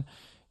on.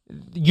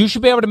 You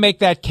should be able to make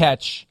that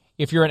catch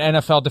if you're an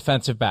NFL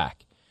defensive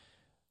back.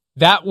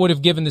 That would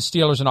have given the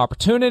Steelers an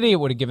opportunity. It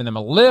would have given them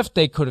a lift.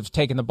 They could have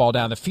taken the ball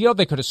down the field.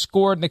 They could have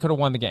scored, and they could have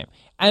won the game.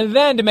 And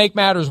then, to make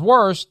matters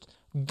worse,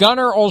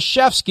 Gunnar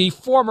Olszewski,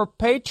 former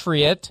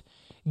Patriot,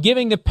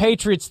 giving the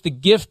Patriots the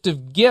gift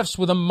of gifts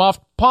with a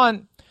muffed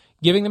punt,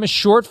 giving them a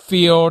short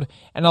field,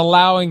 and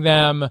allowing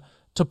them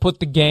to put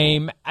the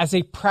game, as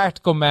a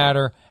practical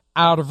matter,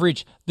 out of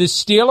reach. The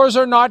Steelers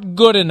are not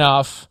good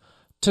enough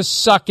to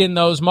suck in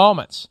those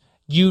moments.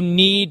 You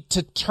need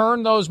to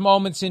turn those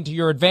moments into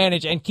your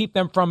advantage and keep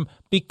them from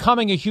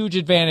becoming a huge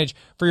advantage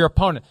for your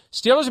opponent.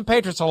 Steelers and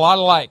Patriots are a lot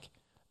alike.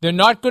 They're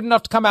not good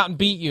enough to come out and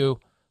beat you,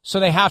 so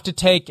they have to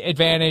take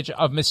advantage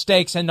of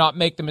mistakes and not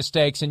make the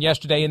mistakes. And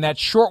yesterday, in that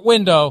short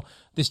window,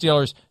 the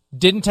Steelers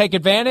didn't take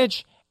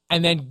advantage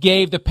and then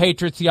gave the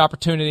Patriots the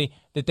opportunity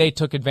that they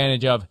took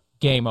advantage of.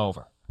 Game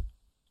over.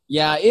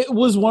 Yeah, it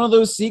was one of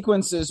those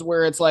sequences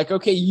where it's like,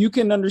 okay, you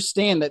can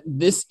understand that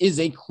this is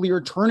a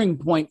clear turning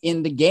point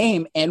in the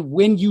game. And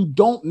when you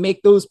don't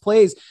make those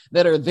plays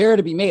that are there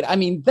to be made, I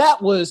mean,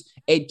 that was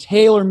a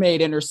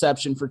tailor-made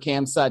interception for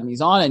Cam Sutton.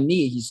 He's on a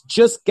knee. He's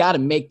just got to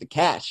make the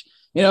catch.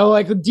 You know,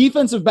 like the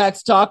defensive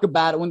backs talk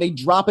about it when they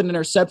drop an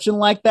interception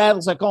like that.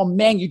 It's like, oh,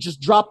 man, you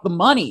just dropped the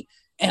money.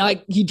 And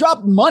like he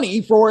dropped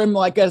money for him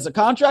like as a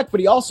contract, but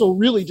he also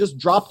really just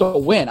dropped a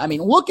win. I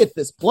mean, look at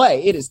this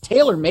play. It is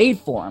tailor-made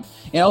for him.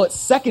 You know, it's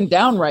second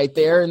down right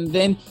there, and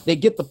then they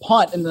get the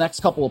punt in the next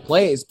couple of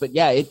plays. But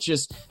yeah,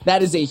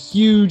 that is a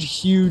huge,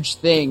 huge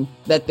thing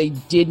that they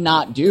did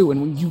not do.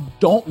 And when you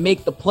don't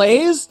make the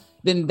plays,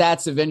 then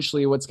that's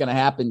eventually what's going to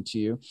happen to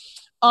you.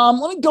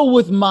 Let me go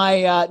with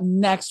my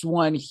next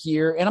one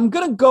here, and I'm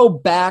going to go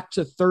back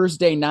to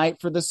Thursday night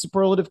for the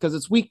superlative because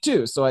it's week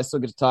 2, so I still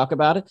get to talk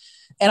about it.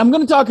 And I'm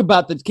going to talk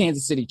about the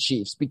Kansas City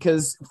Chiefs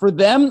because for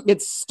them,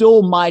 it's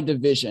still my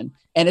division,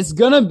 and it's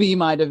going to be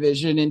my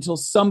division until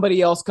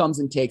somebody else comes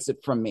and takes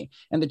it from me.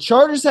 And the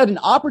Chargers had an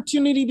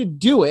opportunity to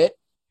do it,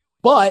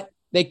 but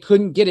they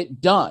couldn't get it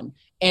done.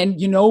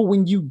 And, you know,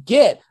 when you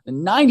get the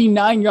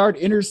 99-yard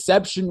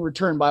interception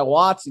return by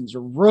Watson, he's a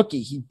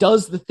rookie. He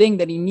does the thing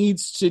that he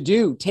needs to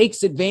do,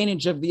 takes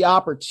advantage of the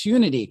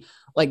opportunity.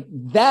 Like,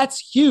 that's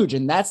huge.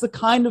 And that's the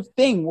kind of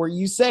thing where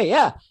you say,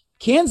 yeah,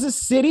 Kansas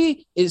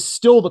City is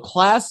still the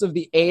class of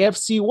the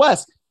AFC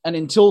West. And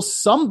until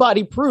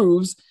somebody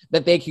proves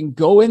that they can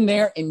go in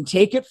there and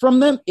take it from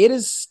them, it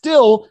is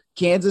still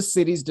Kansas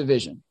City's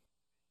division.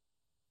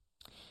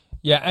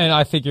 Yeah, and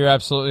I think you're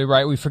absolutely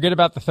right. We forget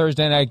about the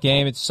Thursday night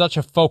game. It's such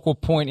a focal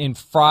point in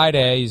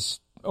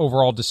Friday's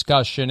overall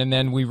discussion, and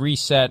then we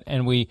reset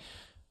and we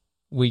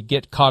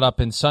get caught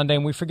up in Sunday,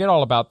 and we forget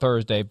all about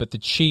Thursday. But the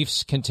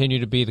Chiefs continue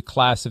to be the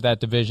class of that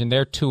division.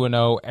 They're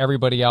 2-0.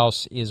 Everybody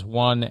else is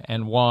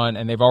 1-1,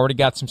 and they've already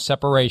got some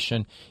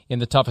separation in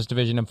the toughest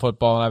division in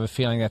football, and I have a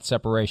feeling that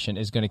separation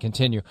is going to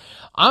continue.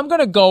 I'm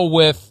going to go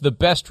with the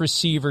best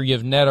receiver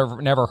you've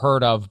never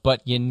heard of,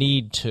 but you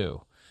need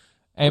to.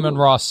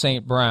 Amon-Ra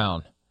St.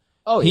 Brown.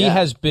 He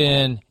has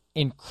been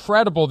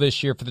incredible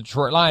this year for the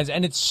Detroit Lions,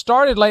 and it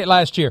started late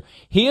last year.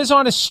 He is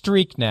on a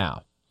streak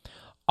now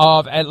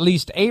of at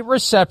least 8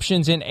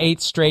 receptions in 8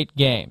 straight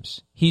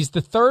games. He's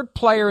the 3rd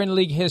player in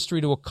league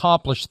history to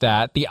accomplish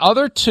that. The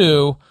other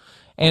 2,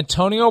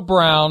 Antonio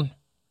Brown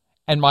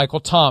and Michael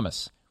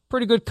Thomas.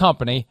 Pretty good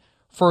company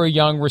for a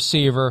young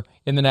receiver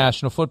in the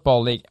National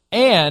Football League.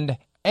 And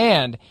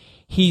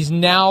he's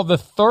now the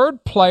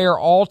 3rd player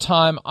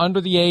all-time under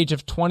the age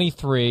of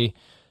 23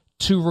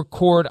 to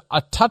record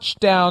a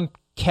touchdown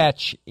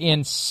catch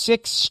in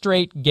 6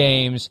 straight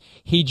games.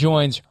 He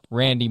joins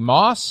Randy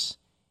Moss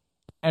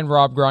and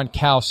Rob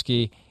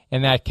Gronkowski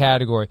in that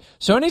category.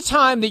 So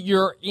anytime that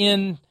you're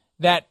in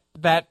that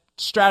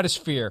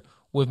stratosphere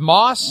with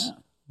Moss,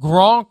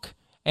 Gronk,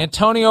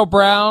 Antonio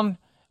Brown,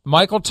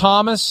 Michael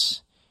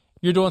Thomas,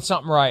 you're doing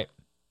something right.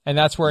 And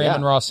that's where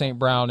Amon-Ra St.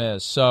 Brown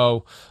is.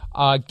 So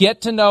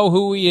get to know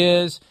who he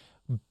is.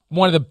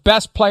 One of the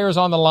best players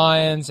on the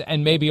Lions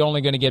and maybe only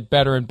going to get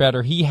better and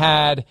better. He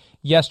had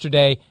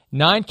yesterday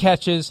 9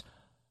 catches,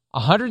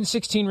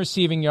 116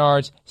 receiving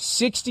yards,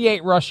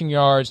 68 rushing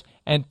yards,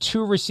 and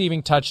 2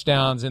 receiving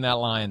touchdowns in that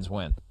Lions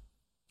win.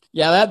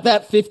 Yeah,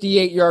 that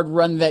 58-yard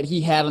run that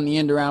he had on the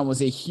end around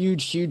was a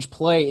huge, huge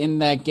play in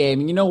that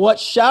game. And you know what?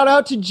 Shout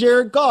out to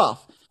Jared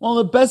Goff. One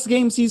of the best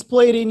games he's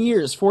played in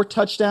years. 4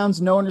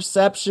 touchdowns, no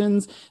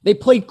interceptions. They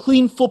played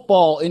clean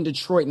football in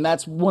Detroit, and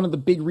that's one of the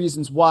big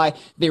reasons why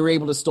they were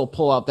able to still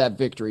pull out that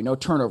victory. No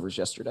turnovers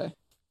yesterday.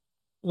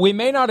 We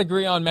may not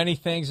agree on many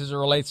things as it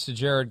relates to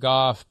Jared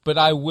Goff, but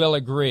I will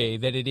agree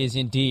that it is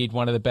indeed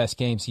one of the best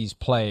games he's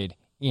played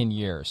in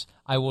years.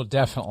 I will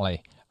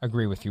definitely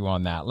agree with you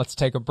on that. Let's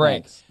take a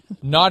break. Thanks.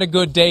 Not a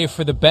good day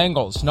for the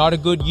Bengals. Not a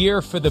good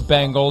year for the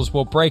Bengals.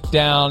 We'll break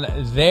down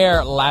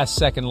their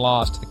last-second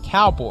loss to the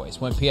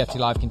Cowboys when PFT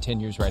Live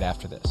continues right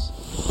after this.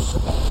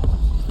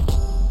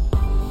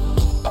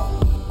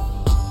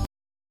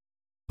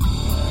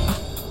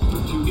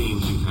 The 2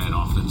 games you've had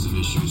offensive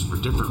issues for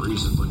different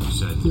reasons, like you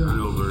said,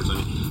 turnovers. I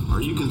mean,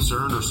 are you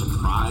concerned or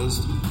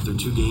surprised there are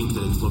 2 games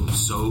that have looked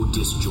so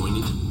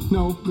disjointed?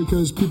 No,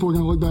 because people are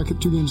going to look back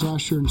at 2 games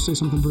last year and say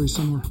something very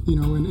similar,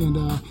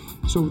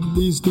 so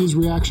these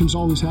reactions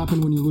always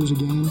happen when you lose a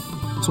game.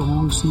 It's a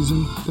long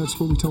season. That's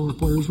what we tell our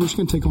players. We're just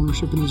going to take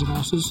ownership in these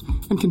losses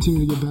and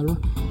continue to get better.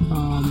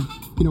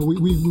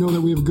 We know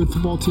that we have a good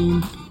football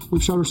team.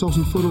 We've shot ourselves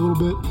in the foot a little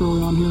bit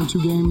early on here in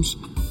 2 games.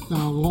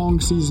 Long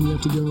season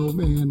yet to go,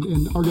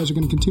 and our guys are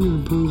going to continue to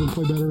improve and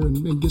play better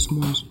and get some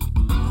wins.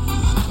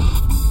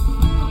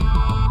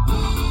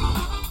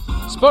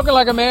 Spoken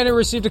like a man who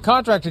received a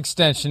contract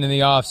extension in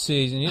the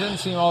offseason. He doesn't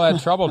seem all that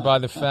troubled by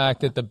the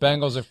fact that the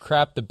Bengals have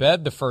crapped the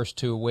bed the first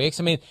 2 weeks.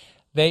 I mean,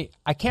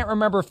 I can't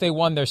remember if they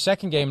won their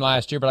second game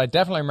last year, but I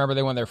definitely remember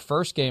they won their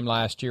first game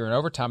last year in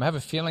overtime. I have a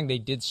feeling they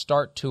did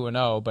start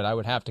 2-0, but I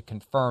would have to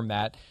confirm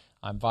that.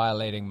 I'm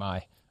violating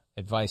my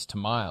advice to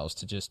Miles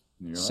to just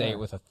say it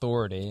with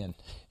authority and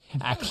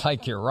act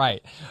like you're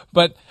right.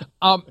 But,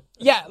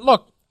 yeah,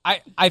 look,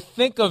 I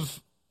think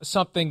of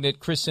something that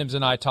Chris Sims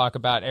and I talk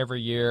about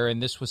every year,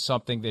 and this was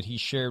something that he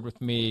shared with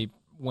me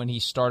when he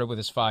started with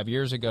us 5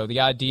 years ago,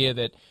 the idea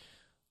that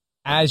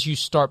as you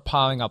start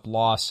piling up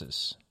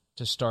losses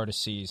to start a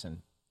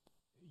season,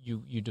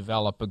 you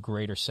develop a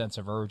greater sense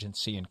of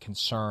urgency and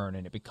concern,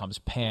 and it becomes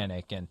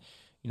panic. And,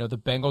 you know, the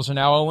Bengals are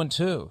now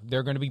 0-2.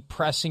 They're going to be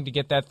pressing to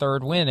get that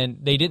third win, and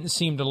they didn't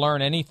seem to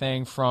learn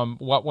anything from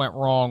what went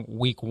wrong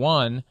week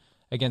 1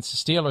 against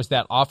the Steelers.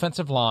 That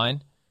offensive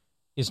line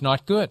is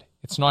not good.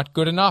 It's not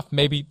good enough.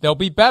 Maybe they'll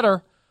be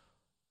better.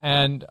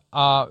 And,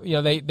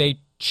 they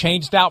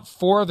changed out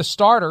 4 of the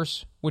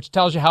starters, which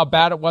tells you how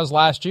bad it was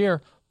last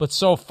year. But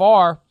so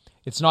far,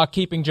 it's not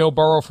keeping Joe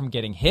Burrow from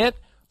getting hit,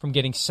 from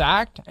getting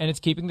sacked, and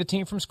it's keeping the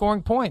team from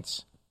scoring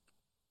points.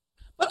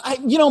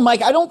 But,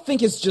 Mike, I don't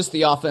think it's just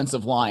the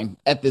offensive line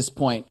at this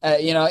point.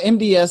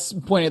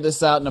 MDS pointed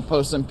this out in a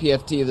post on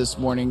PFT this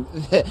morning.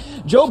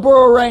 Joe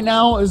Burrow right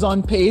now is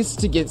on pace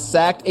to get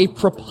sacked a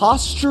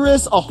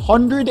preposterous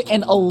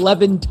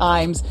 111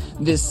 times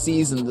this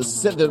season.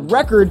 The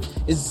record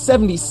is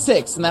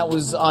 76, and that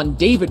was on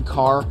David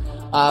Carr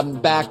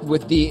back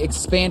with the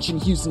expansion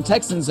Houston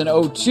Texans in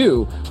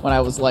 2002 when I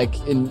was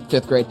in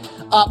 5th grade.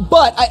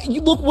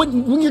 Look,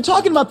 when you're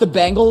talking about the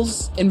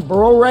Bengals and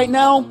Burrow right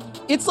now,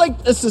 it's like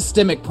a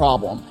systemic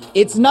problem.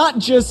 It's not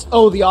just,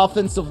 the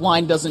offensive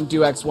line doesn't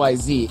do X, Y,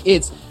 Z.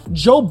 It's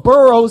Joe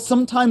Burrow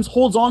sometimes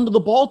holds on to the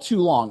ball too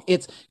long.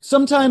 It's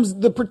sometimes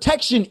the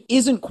protection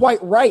isn't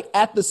quite right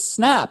at the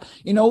snap,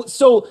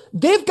 so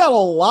they've got a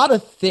lot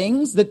of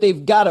things that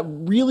they've got to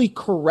really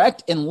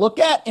correct and look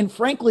at. And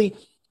frankly,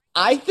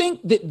 I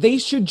think that they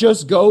should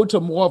just go to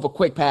more of a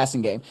quick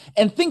passing game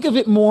and think of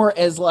it more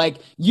as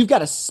you've got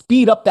to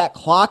speed up that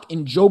clock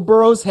in Joe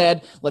Burrow's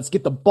head. Let's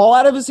get the ball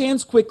out of his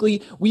hands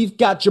quickly. We've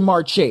got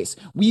Jamar Chase.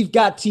 We've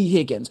got T.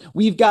 Higgins.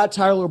 We've got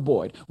Tyler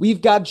Boyd. We've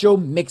got Joe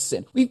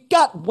Mixon. We've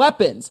got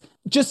weapons.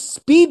 Just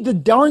speed the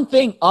darn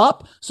thing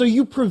up so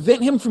you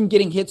prevent him from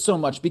getting hit so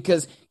much,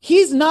 because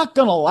he's not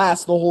going to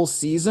last the whole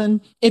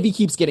season if he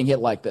keeps getting hit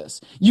like this.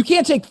 You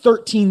can't take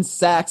 13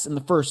 sacks in the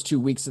first 2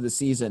 weeks of the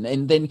season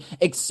and then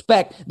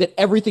expect that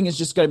everything is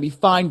just going to be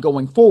fine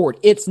going forward.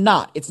 It's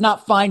not. It's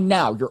not fine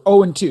now. You're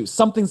 0-2.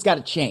 Something's got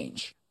to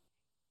change.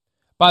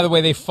 By the way,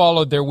 they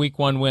followed their week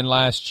 1 win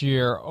last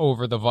year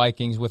over the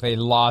Vikings with a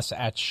loss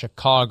at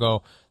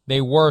Chicago.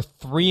 They were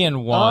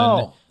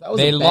 3-1.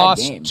 They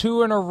lost game.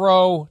 2 in a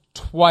row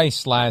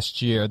twice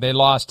last year. They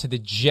lost to the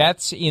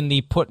Jets in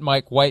the put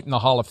Mike White in the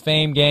Hall of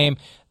Fame game,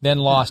 then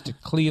lost to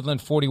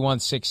Cleveland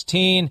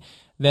 41-16.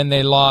 Then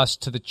they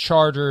lost to the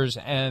Chargers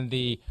and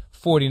the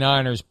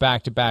 49ers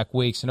back-to-back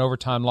weeks, an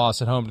overtime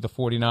loss at home to the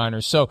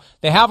 49ers. So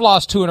they have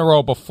lost 2 in a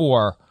row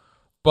before,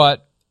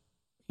 but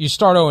you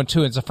start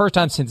 0-2. It's the first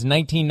time since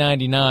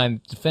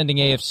 1999 defending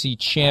AFC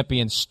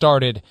champions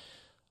started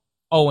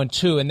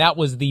 0-2, and that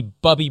was the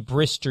Bubby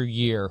Brister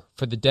year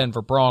for the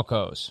Denver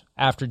Broncos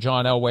after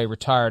John Elway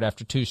retired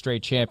after 2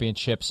 straight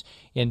championships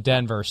in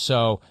Denver.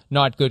 So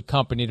not good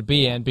company to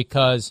be in,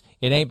 because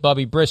it ain't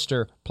Bubby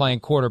Brister playing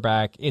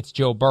quarterback. It's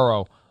Joe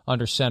Burrow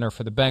under center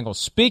for the Bengals.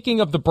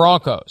 Speaking of the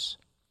Broncos,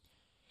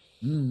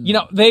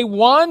 they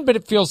won, but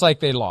it feels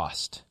like they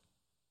lost.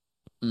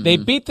 Mm-hmm. They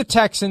beat the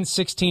Texans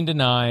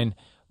 16-9,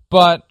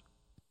 but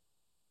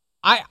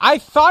I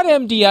thought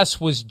MDS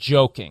was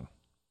joking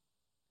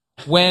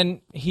when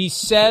he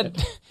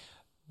said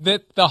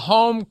that the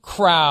home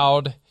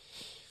crowd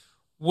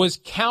was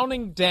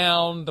counting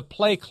down the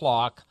play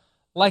clock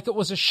like it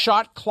was a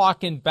shot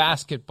clock in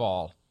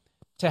basketball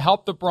to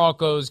help the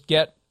Broncos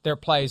get their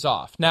plays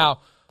off. Now,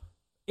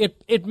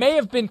 it may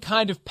have been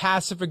kind of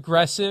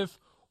passive-aggressive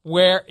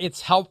where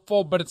it's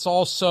helpful, but it's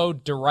also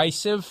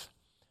derisive,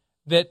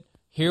 that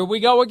here we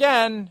go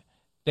again.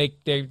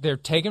 They're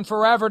taking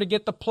forever to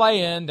get the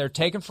play in. They're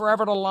taking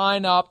forever to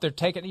line up. They're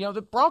taking,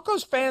 the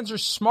Broncos fans are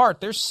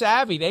smart. They're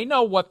savvy. They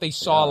know what they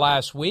saw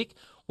last week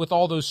with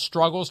all those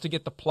struggles to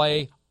get the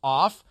play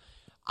off.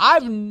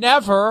 I've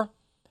never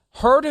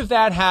heard of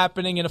that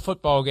happening in a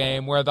football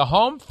game where the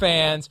home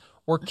fans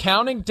were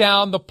counting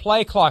down the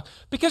play clock.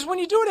 Because when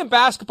you do it in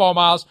basketball,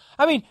 Miles,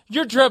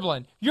 you're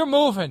dribbling, you're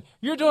moving,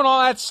 you're doing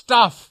all that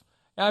stuff.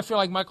 And I feel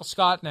like Michael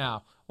Scott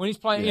now. When he's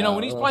playing,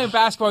 when he's playing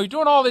basketball, you're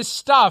doing all this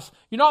stuff.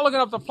 You're not looking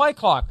up the play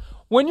clock.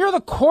 When you're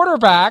the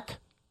quarterback,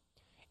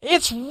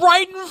 it's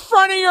right in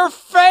front of your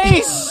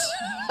face.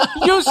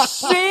 You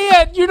see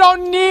it. You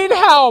don't need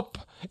help.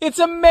 It's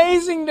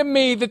amazing to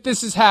me that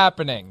this is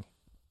happening.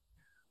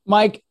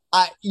 Mike,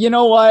 you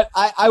know what?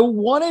 I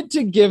wanted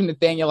to give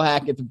Nathaniel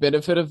Hackett the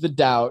benefit of the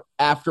doubt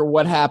after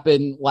what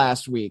happened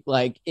last week.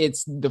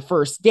 It's the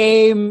first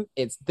game,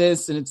 it's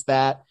this and it's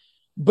that.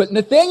 But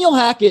Nathaniel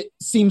Hackett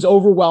seems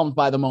overwhelmed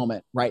by the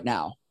moment right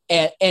now.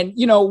 And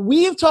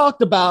we've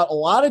talked about a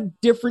lot of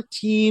different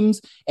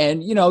teams,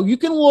 and, you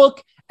can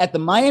look at the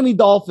Miami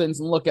Dolphins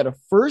and look at a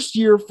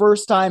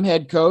first-time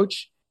head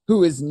coach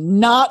who is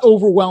not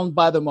overwhelmed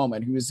by the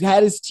moment, who has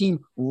had his team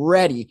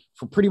ready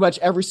for pretty much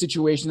every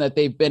situation that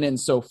they've been in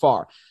so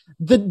far.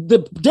 The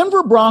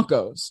Denver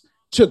Broncos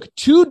took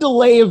 2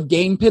 delay of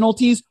game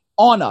penalties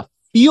on a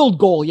field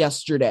goal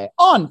yesterday.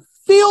 On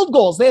field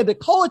goals. They had to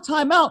call a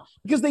timeout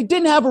because they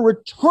didn't have a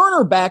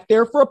returner back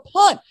there for a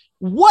punt.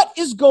 What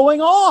is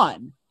going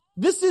on?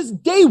 This is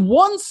day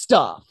one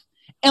stuff.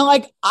 And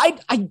like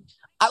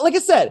I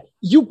said,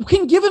 you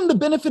can give him the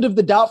benefit of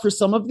the doubt for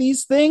some of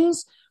these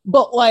things,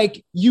 but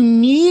like you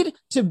need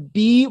to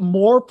be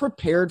more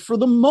prepared for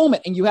the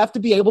moment and you have to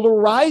be able to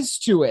rise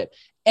to it.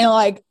 And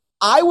like,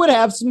 I would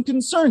have some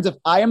concerns if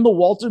I am the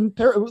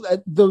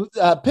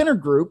Penner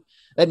Group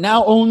that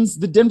now owns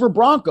the Denver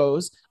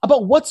Broncos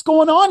about what's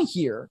going on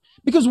here.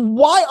 Because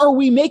why are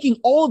we making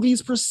all of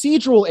these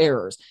procedural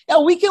errors?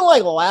 Now, we can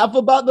like laugh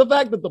about the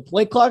fact that the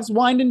play clock's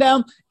winding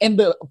down and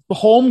the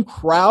home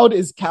crowd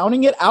is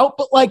counting it out,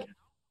 but like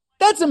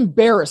that's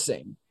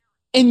embarrassing.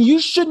 And you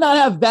should not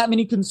have that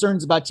many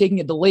concerns about taking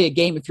a delay of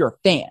game if you're a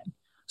fan.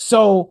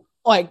 So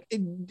like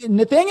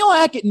Nathaniel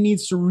Hackett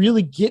needs to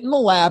really get in the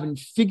lab and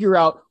figure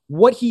out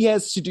what he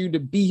has to do to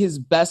be his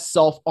best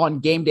self on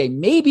game day.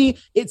 Maybe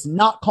it's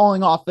not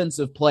calling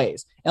offensive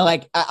plays. And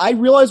like, I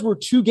realize we're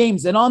 2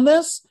 games in on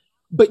this,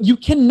 but you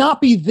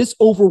cannot be this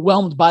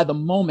overwhelmed by the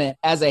moment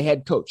as a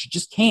head coach. You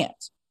just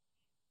can't.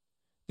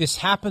 This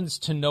happens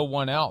to no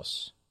one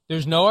else.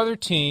 There's no other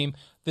team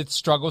that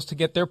struggles to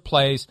get their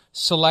plays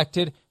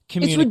selected,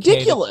 communicated, it's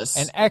ridiculous,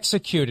 and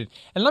executed.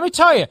 And let me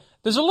tell you,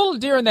 there's a little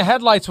deer in the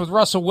headlights with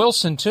Russell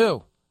Wilson,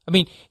 too. I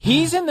mean,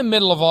 he's in the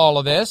middle of all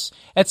of this.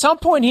 At some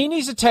point, he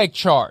needs to take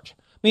charge.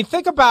 I mean,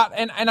 think about,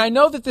 and I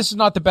know that this is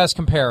not the best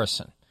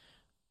comparison.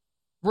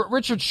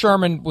 Richard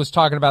Sherman was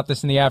talking about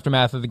this in the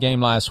aftermath of the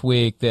game last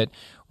week, that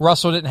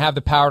Russell didn't have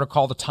the power to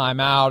call the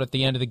timeout at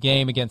the end of the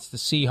game against the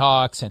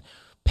Seahawks, and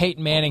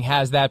Peyton Manning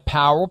has that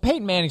power. Well,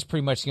 Peyton Manning's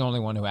pretty much the only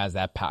one who has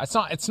that power.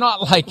 It's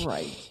not like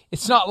right.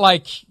 It's not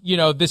like,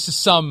 this is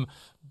some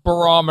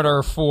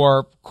barometer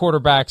for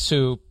quarterbacks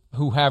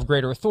who have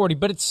greater authority,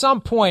 but at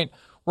some point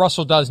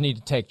Russell does need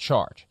to take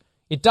charge.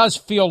 It does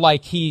feel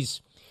like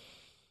he's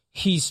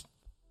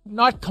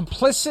not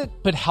complicit,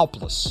 but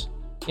helpless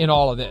in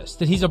all of this,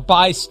 that he's a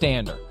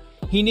bystander.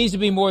 He needs to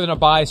be more than a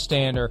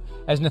bystander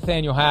as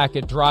Nathaniel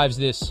Hackett drives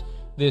this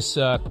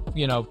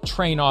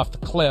train off the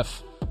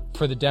cliff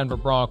for the Denver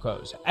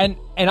Broncos. And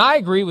I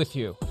agree with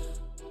you.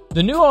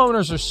 The new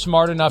owners are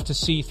smart enough to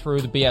see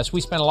through the BS. We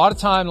spent a lot of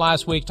time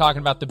last week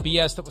talking about the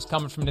BS that was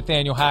coming from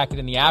Nathaniel Hackett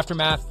in the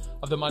aftermath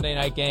of the Monday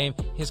night game,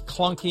 his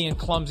clunky and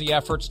clumsy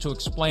efforts to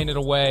explain it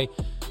away.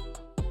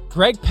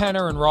 Greg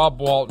Penner and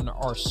Rob Walton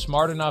are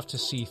smart enough to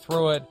see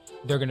through it.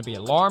 They're going to be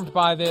alarmed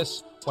by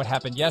this. What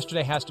happened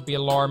yesterday has to be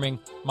alarming,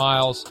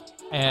 Miles.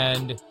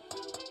 And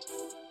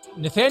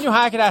Nathaniel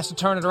Hackett has to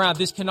turn it around.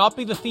 This cannot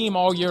be the theme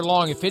all year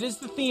long. If it is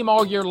the theme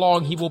all year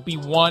long, he will be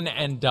one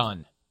and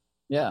done.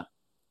 Yeah.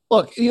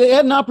 Look, they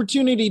had an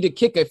opportunity to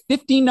kick a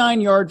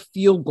 59-yard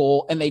field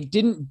goal, and they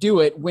didn't do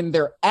it when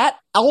they're at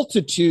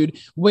altitude,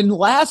 when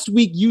last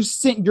week you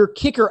sent your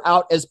kicker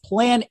out as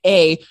plan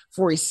A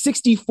for a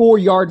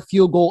 64-yard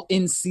field goal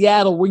in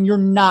Seattle when you're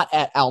not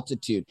at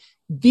altitude.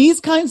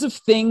 These kinds of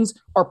things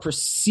are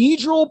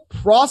procedural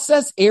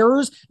process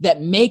errors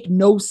that make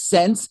no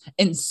sense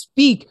and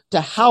speak to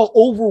how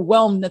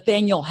overwhelmed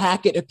Nathaniel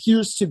Hackett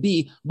appears to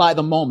be by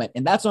the moment.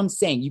 And that's what I'm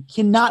saying. You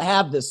cannot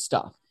have this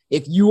stuff.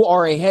 If you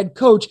are a head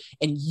coach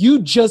and you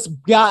just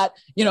got,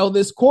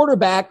 this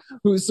quarterback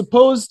who's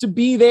supposed to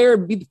be there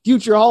and be the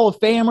future Hall of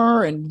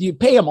Famer, and you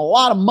pay him a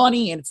lot of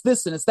money and it's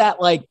this and it's that,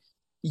 like,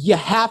 you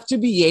have to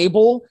be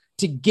able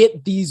to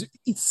get these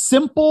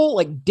simple,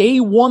 like,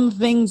 day one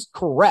things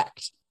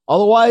correct.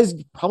 Otherwise,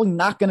 you're probably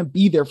not going to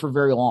be there for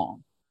very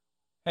long.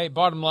 Hey,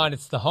 bottom line,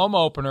 it's the home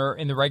opener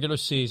in the regular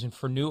season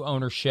for new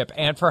ownership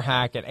and for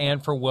Hackett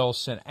and for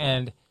Wilson,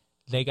 and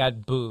they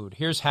got booed.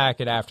 Here's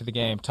Hackett after the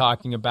game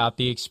talking about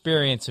the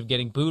experience of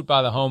getting booed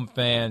by the home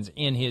fans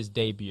in his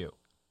debut.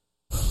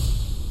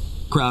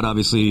 Crowd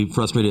obviously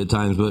frustrated at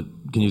times, but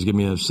can you just give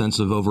me a sense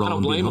of overall? I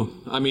don't blame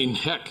him. I mean,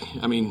 heck,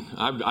 I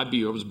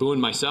was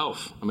booing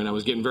myself. I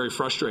was getting very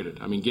frustrated.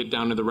 Get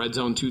down to the red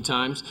zone 2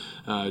 times,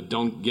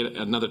 don't get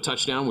another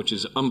touchdown, which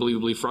is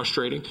unbelievably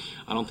frustrating.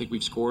 I don't think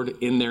we've scored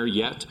in there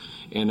yet,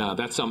 and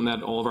that's something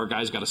that all of our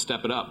guys got to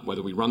step it up.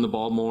 Whether we run the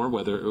ball more,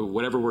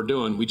 whatever we're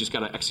doing, we just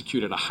got to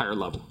execute at a higher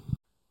level.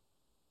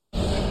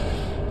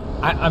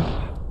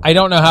 I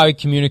don't know how he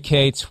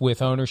communicates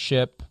with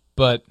ownership,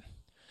 but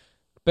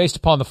based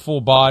upon the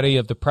full body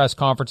of the press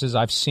conferences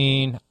I've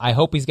seen, I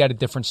hope he's got a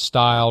different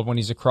style when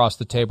he's across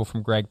the table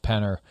from Greg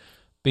Penner,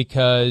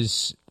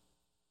 because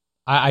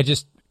I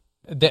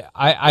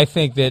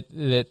think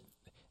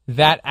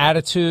that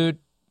attitude,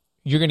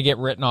 you're going to get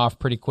written off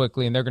pretty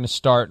quickly, and they're going to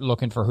start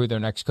looking for who their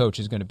next coach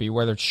is going to be,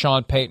 whether it's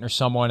Sean Payton or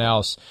someone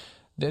else.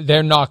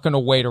 they're not going to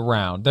wait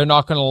around. They're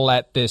not going to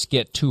let this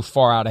get too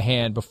far out of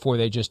hand before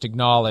they just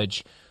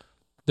acknowledge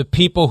the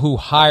people who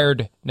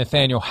hired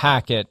Nathaniel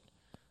Hackett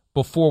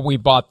before we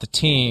bought the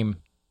team,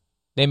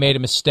 they made a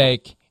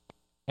mistake,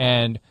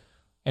 and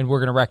we're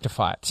going to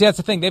rectify it. See, that's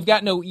the thing. They've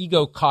got no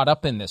ego caught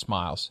up in this,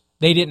 Miles.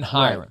 They didn't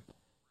hire him.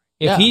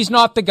 If he's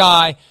not the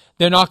guy,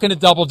 they're not going to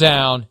double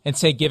down and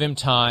say give him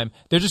time.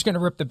 They're just going to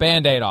rip the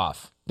Band-Aid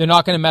off. They're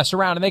not going to mess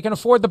around, and they can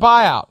afford the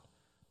buyout.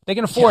 They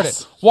can afford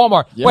it.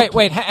 Walmart. Yep.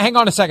 Wait. Hang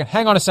on a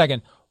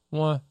second.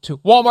 1, 2.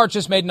 Walmart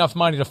just made enough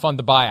money to fund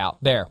the buyout.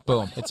 There.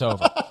 Boom. It's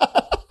over.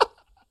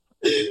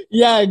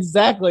 Yeah,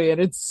 exactly.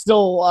 And it's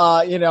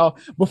still,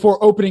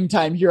 before opening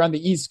time here on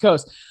the East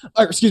Coast,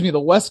 or excuse me, the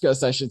West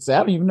Coast, I should say. I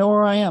don't even know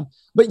where I am.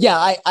 But yeah,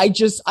 I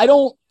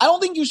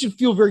don't think you should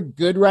feel very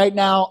good right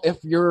now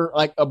if you're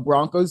like a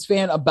Broncos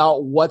fan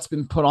about what's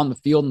been put on the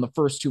field in the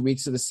first 2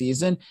 weeks of the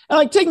season. And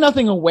like, take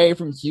nothing away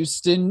from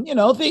Houston.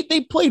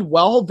 They played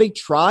well. They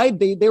tried.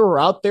 They were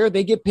out there.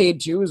 They get paid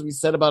too, as we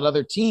said about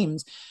other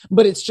teams.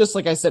 But it's just,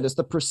 like I said, it's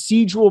the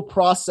procedural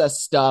process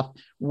stuff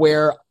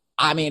where,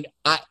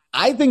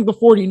 I think the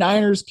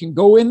 49ers can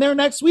go in there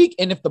next week.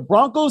 And if the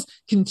Broncos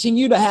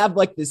continue to have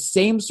like the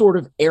same sort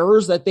of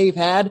errors that they've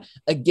had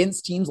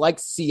against teams like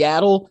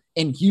Seattle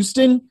and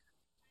Houston,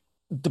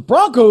 the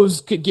Broncos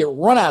could get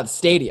run out of the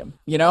stadium,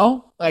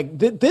 like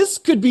this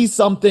could be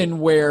something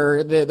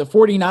where the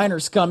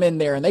 49ers come in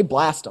there and they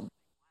blast them.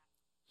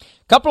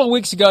 A couple of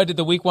weeks ago, I did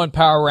the Week 1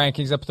 power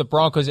rankings, up the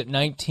Broncos at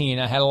 19.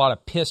 I had a lot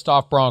of pissed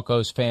off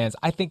Broncos fans.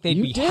 I think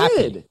they'd be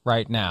happy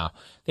right now.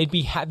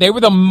 They were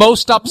the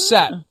most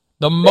upset.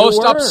 The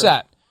most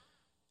upset.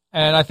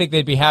 And I think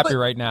they'd be happy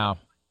right now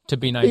to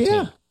be 19.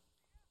 Yeah.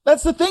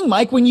 That's the thing,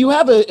 Mike. When you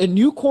have a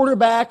new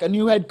quarterback, a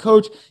new head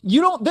coach,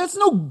 there's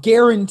no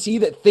guarantee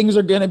that things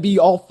are going to be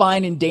all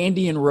fine and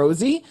dandy and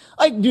rosy.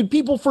 Like, dude,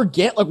 people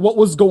forget like what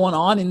was going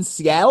on in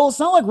Seattle. It's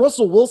not like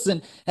Russell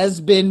Wilson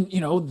has been,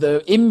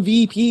 the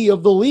MVP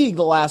of the league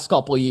the last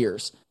couple of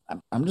years.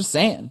 I'm just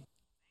saying.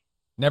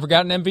 Never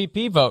got an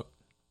MVP vote.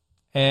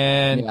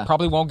 And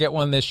probably won't get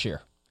one this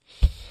year.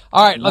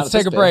 All right, let's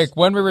take a break.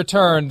 When we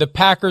return, the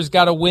Packers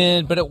got a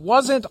win, but it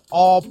wasn't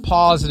all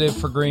positive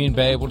for Green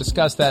Bay. We'll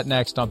discuss that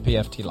next on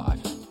PFT Live.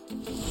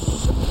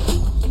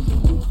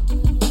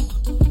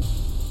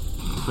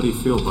 How do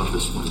you feel about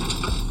this one?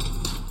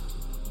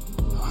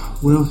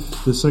 Well,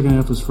 the second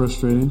half was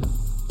frustrating,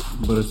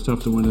 but it's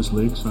tough to win this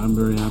league, so I'm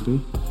very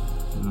happy.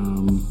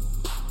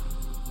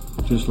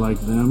 Just like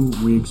them,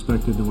 we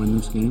expected to win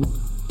this game.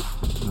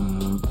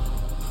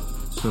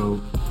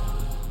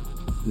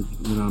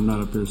 I'm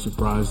not up here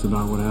surprised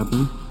about what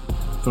happened.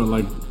 Felt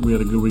like we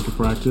had a good week of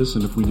practice,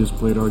 and if we just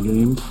played our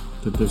game,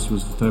 that this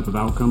was the type of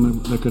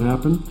outcome that could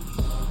happen.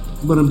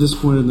 But I'm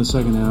disappointed in the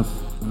second half.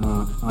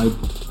 I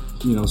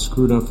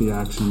screwed up the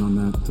action on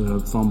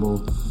that fumble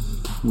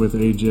with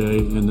AJ,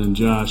 and then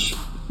Josh,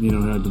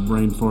 had the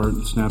brain fart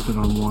and snapped it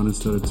on 1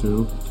 instead of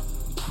 2,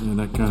 and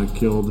that kind of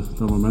killed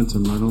the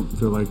momentum. I don't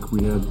feel like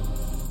we had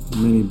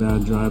many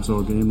bad drives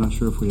all game. Not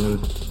sure if we had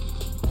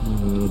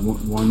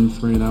 1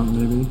 3 and out,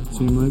 maybe, it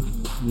seemed like.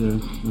 Yeah,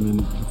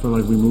 I felt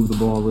like we moved the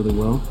ball really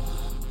well.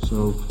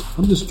 So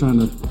I'm just trying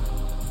to,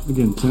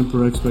 again,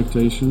 temper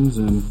expectations,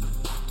 and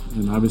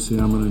obviously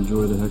I'm going to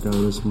enjoy the heck out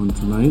of this one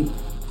tonight.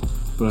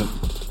 But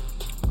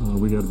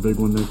we got a big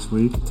one next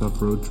week, a tough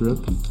road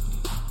trip. And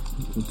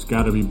it's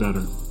got to be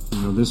better.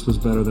 This was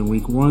better than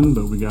week 1,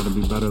 but we got to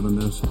be better than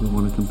this if we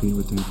want to compete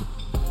with Tampa.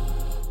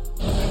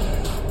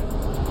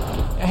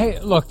 Hey,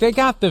 look, they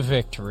got the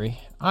victory.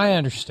 I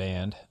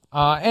understand.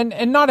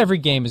 And not every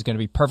game is going to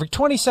be perfect.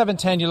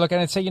 27-10, you look at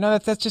it and say,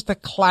 that's just a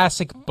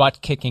classic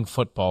butt-kicking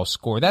football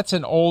score. That's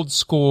an old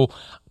school,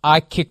 I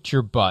kicked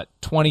your butt,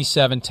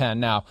 27-10.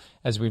 Now,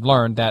 as we've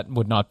learned, that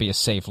would not be a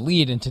safe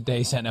lead in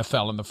today's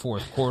NFL in the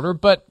fourth quarter.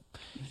 But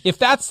if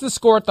that's the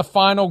score at the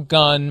final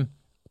gun,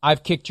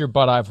 I've kicked your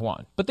butt, I've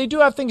won. But they do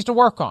have things to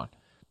work on,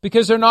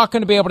 because they're not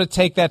going to be able to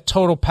take that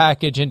total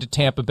package into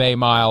Tampa Bay,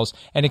 Miles,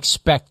 and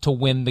expect to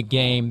win the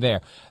game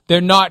there.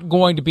 They're not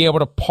going to be able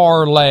to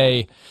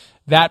parlay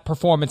that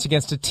performance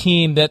against a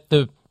team that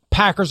the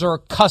Packers are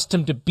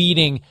accustomed to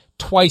beating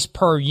twice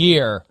per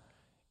year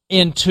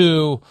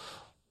into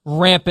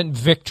rampant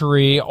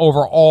victory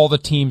over all the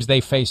teams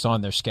they face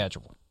on their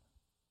schedule.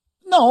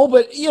 No,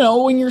 but,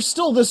 when you're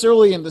still this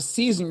early in the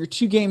season, you're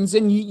 2 games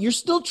in, you're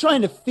still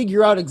trying to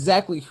figure out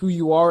exactly who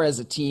you are as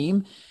a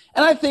team.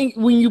 And I think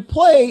when you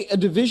play a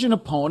division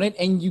opponent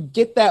and you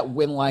get that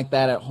win like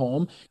that at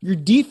home, your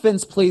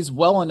defense plays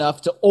well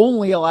enough to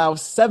only allow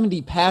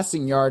 70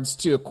 passing yards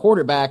to a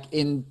quarterback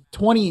in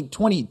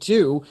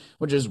 2022,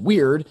 which is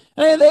weird.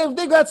 And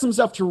they've got some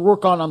stuff to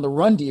work on the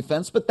run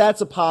defense, but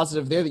that's a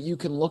positive there that you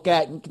can look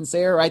at and can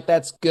say, all right,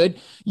 that's good.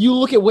 You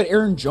look at what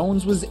Aaron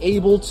Jones was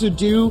able to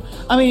do.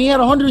 He had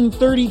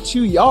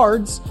 132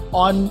 yards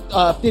on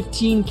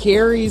 15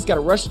 carries, got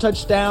a rush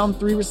touchdown,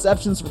 3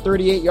 receptions for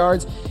 38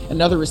 yards,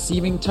 another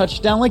receiving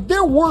touchdown. Like,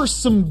 there were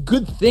some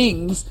good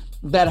things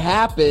that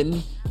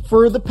happened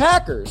for the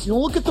Packers.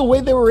 Look at the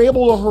way they were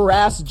able to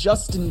harass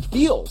Justin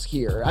Fields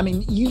here. I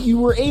mean, you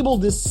were able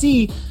to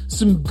see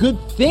some good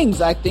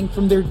things, I think,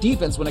 from their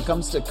defense when it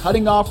comes to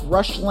cutting off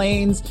rush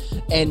lanes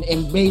and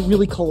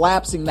really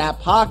collapsing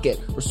that pocket.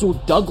 Rasul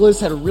Douglas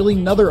had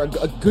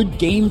a good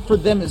game for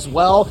them as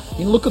well. I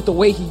mean, look at the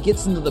way he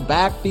gets into the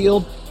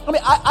backfield. I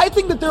mean, I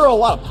think that there are a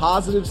lot of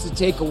positives to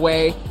take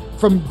away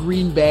from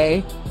Green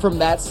Bay from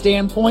that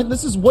standpoint.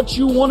 This is what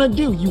you want to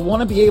do. You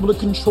want to be able to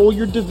control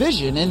your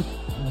division, and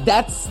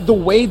that's the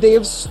way they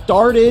have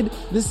started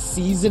this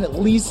season, at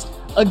least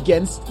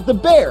against the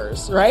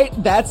Bears, right?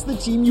 That's the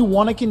team you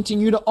want to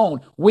continue to own.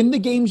 Win the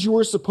games you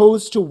were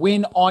supposed to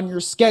win on your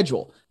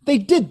schedule. They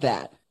did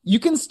that. You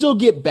can still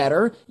get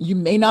better. You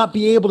may not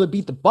be able to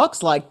beat the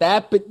Bucs like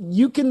that, but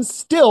you can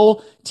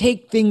still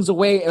take things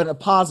away in a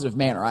positive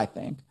manner, I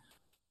think.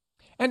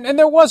 And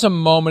there was a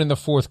moment in the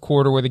fourth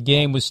quarter where the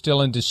game was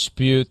still in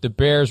dispute. The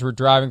Bears were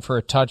driving for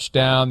a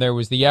touchdown. There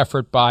was the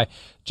effort by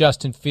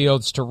Justin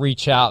Fields to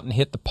reach out and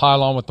hit the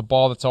pylon with the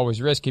ball. That's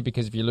always risky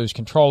because if you lose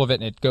control of it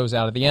and it goes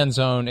out of the end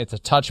zone, it's a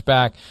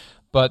touchback.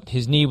 But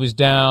his knee was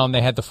down.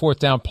 They had the fourth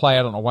down play.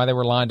 I don't know why they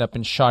were lined up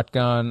in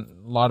shotgun.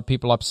 A lot of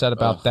people upset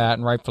about that,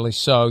 and rightfully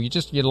so. You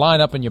line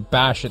up and you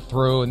bash it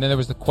through. And then there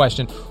was the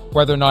question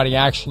whether or not he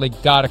actually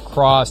got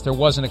across. There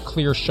wasn't a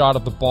clear shot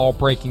of the ball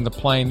breaking the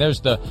plane.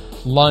 There's the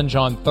lunge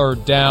on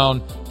third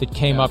down that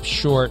came up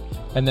short.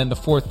 And then the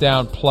fourth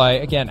down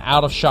play, again,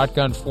 out of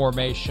shotgun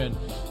formation.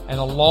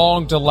 And a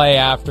long delay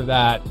after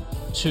that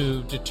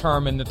to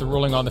determine that the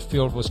ruling on the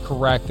field was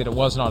correct, that it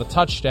was not a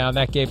touchdown.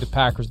 That gave the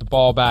Packers the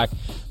ball back.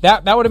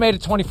 That would have made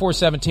it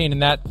 24-17,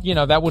 and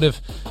that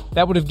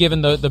would have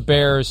given the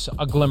Bears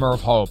a glimmer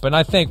of hope. And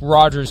I think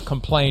Rodgers'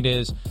 complaint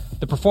is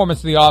the performance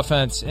of the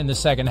offense in the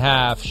second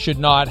half should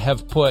not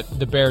have put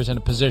the Bears in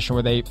a position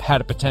where they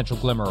had a potential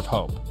glimmer of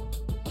hope.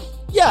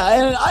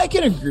 Yeah, and I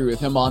can agree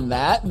with him on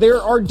that.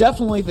 There are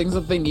definitely things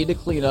that they need to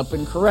clean up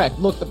and correct.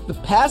 Look, the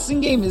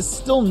passing game is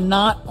still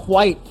not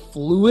quite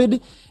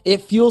fluid.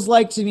 It feels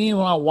like to me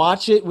when I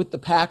watch it with the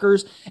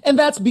Packers, and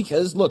that's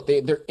because, look,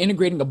 they're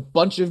integrating a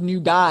bunch of new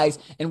guys,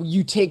 and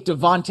you take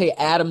Devontae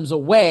Adams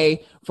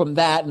away from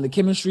that and the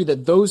chemistry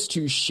that those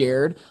two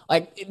shared,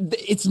 like,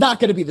 it's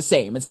not going to be the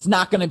same. It's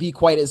not going to be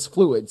quite as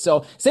fluid.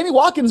 So Sammy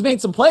Watkins made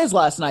some plays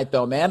last night,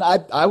 though, man.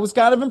 I was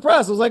kind of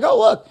impressed. I was like, oh,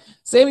 look,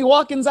 Sammy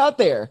Watkins out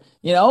there.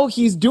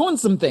 He's doing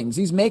some things.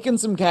 He's making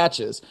some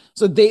catches.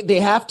 So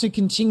they have to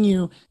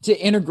continue to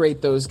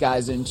integrate those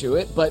guys into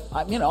it. But,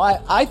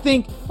 I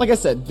think, like I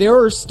said, there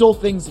are still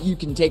things that you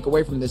can take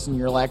away from this, and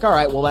you're like, all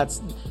right, well,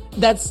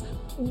 that's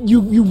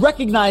you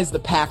recognize the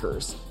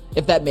Packers,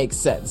 if that makes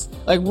sense.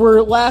 Like,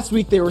 last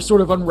week they were sort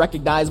of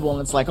unrecognizable,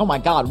 and it's like, oh my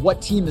God,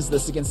 what team is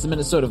this against the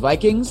Minnesota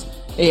Vikings?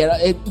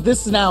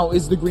 This now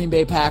is the Green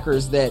Bay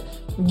Packers that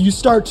you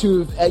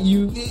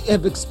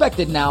have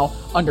expected now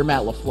under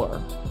Matt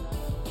LaFleur.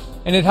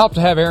 And it helped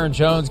to have Aaron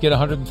Jones get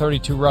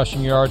 132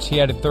 rushing yards. He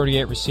added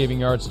 38 receiving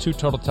yards, 2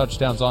 total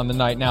touchdowns on the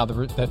night. Now,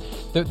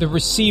 the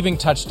receiving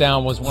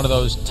touchdown was one of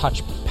those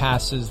touch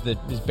passes that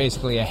is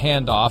basically a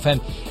handoff.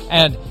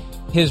 And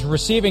his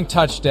receiving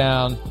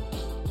touchdown,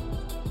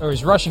 or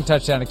his rushing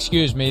touchdown,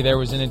 there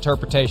was an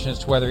interpretation as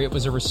to whether it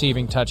was a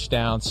receiving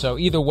touchdown. So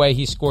either way,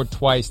 he scored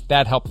twice.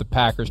 That helped the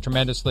Packers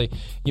tremendously.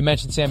 You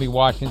mentioned Sammy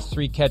Watkins,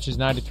 3 catches,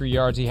 93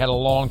 yards. He had a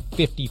long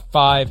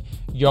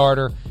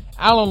 55-yarder.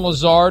 Allen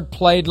Lazard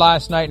played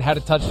last night and had a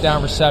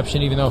touchdown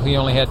reception, even though he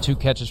only had 2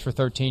 catches for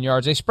 13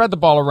 yards. They spread the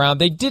ball around.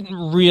 They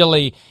didn't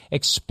really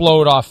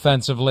explode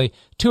offensively.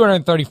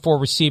 234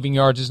 receiving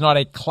yards is not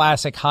a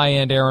classic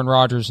high-end Aaron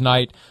Rodgers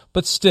night,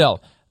 but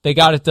still, they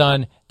got it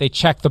done. They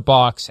checked the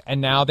box, and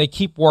now they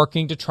keep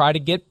working to try to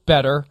get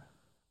better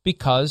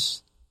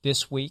because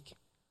this week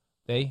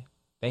they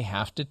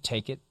have to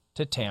take it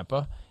to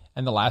Tampa,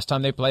 and the last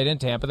time they played in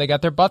Tampa, they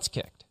got their butts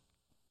kicked.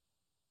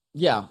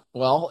 Yeah,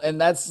 well,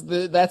 and that's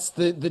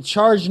the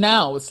charge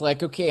now. It's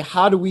like, okay,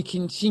 how do we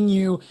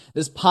continue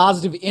this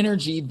positive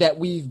energy that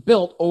we've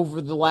built over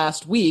the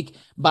last week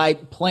by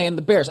playing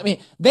the Bears? I mean,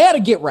 they had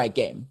a get-right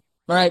game,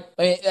 right?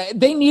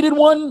 They needed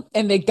one,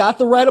 and they got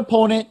the right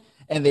opponent,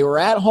 and they were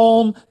at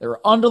home. They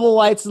were under the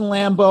lights in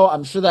Lambeau.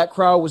 I'm sure that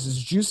crowd was as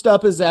juiced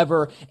up as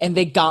ever, and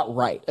they got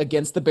right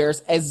against the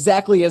Bears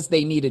exactly as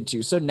they needed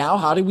to. So now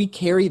how do we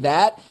carry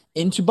that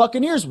into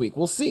Buccaneers week?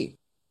 We'll see.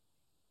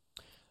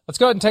 Let's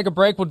go ahead and take a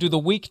break. We'll do the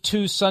Week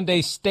 2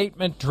 Sunday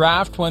Statement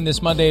Draft when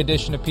this Monday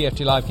edition of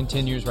PFT Live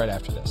continues right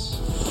after this.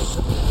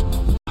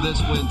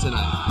 This win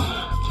tonight.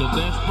 The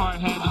best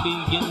part had to be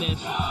getting that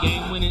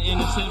game-winning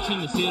interception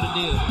to seal the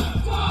deal.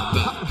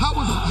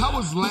 How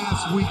was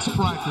last week's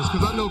practice?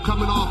 Because I know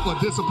coming off a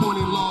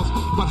disappointing loss,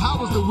 but how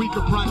was the week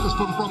of practice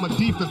from a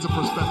defensive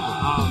perspective?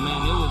 Oh,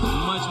 man, it was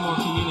much more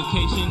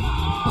communication.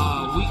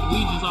 We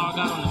just all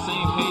got on the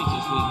same page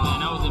this week, man.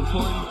 That was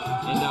important,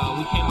 and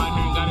we came out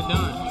here and got it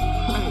done.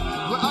 Hey,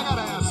 I got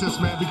to ask this,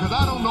 man, because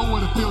I don't know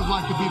what it feels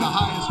like to be the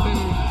highest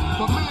paid,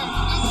 but, man,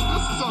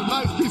 this is a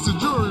nice piece of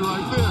jewelry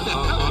right there.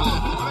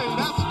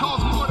 That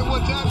costs more than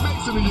what Jack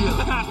makes in a year.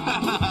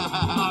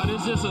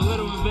 This is just a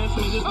little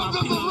investment. Just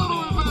a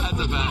little investment. That's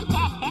a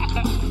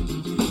fact.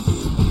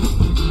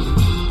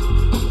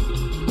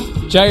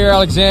 Jair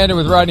Alexander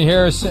with Rodney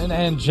Harrison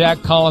and Jack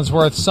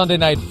Collinsworth. Sunday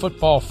Night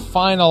Football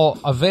Final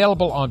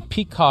available on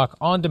Peacock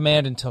on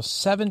demand until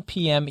 7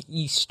 p.m.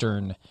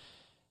 Eastern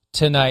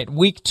tonight.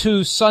 Week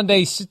 2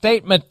 Sunday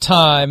statement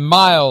time.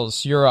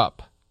 Miles, you're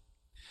up.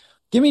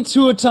 Give me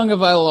Tua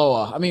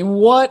Tagovailoa. I mean,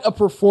 what a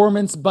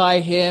performance by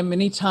him.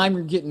 Anytime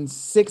you're getting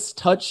 6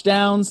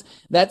 touchdowns,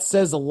 that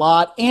says a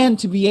lot. And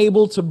to be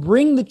able to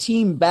bring the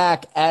team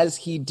back as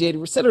he did,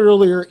 we said it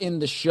earlier in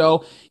the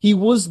show, he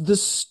was the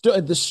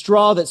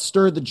straw that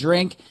stirred the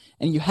drink,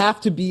 and you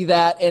have to be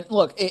that. And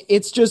look,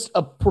 it's just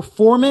a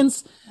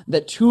performance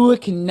that Tua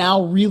can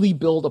now really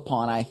build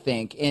upon, I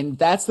think. And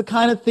that's the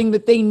kind of thing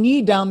that they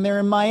need down there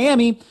in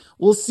Miami.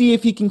 We'll see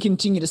if he can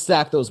continue to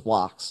stack those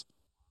blocks.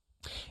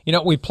 You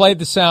know, we played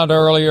the sound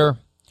earlier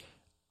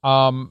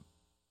from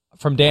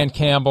Dan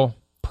Campbell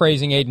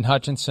praising Aiden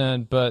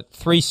Hutchinson, but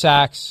 3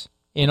 sacks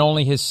in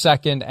only his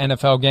second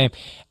NFL game.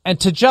 And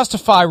to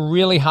justify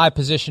really high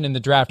position in the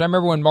draft, I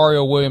remember when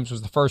Mario Williams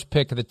was the first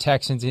pick of the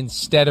Texans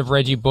instead of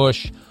Reggie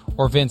Bush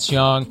or Vince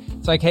Young.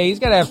 It's like, hey, he's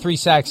got to have 3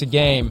 sacks a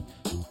game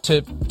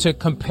to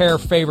compare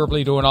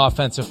favorably to an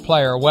offensive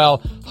player.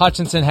 Well,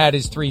 Hutchinson had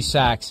his 3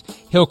 sacks.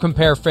 He'll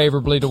compare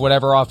favorably to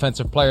whatever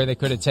offensive player they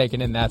could have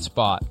taken in that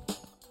spot.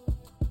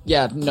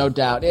 Yeah, no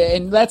doubt.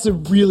 And that's a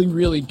really,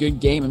 really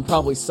good game and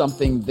probably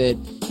something that,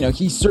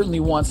 he certainly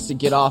wants to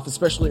get off,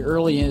 especially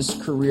early in his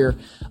career.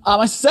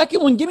 My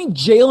second one, give me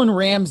Jalen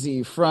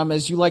Ramsey from,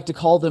 as you like to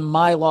call them,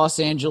 my Los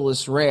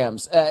Angeles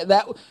Rams.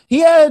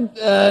 He had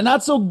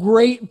not so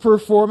great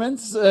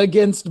performance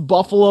against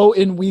Buffalo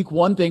in week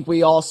 1. I think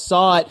we all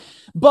saw it.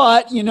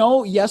 But,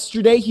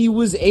 yesterday he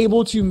was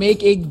able to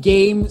make a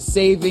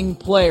game-saving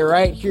play,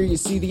 right? Here you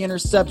see the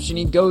interception.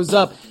 He goes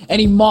up and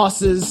he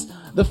mosses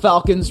the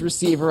Falcons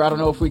receiver. I don't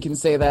know if we can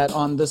say that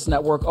on this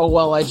network. Oh,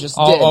 well, I just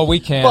did. Oh, we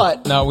can't.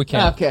 But, no, we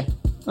can't. Okay.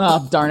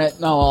 Oh, darn it.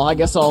 No, well, I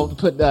guess I'll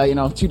put,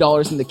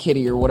 $2 in the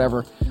kitty or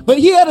whatever. But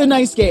he had a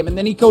nice game, and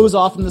then he goes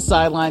off in the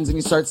sidelines and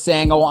he starts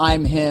saying, oh,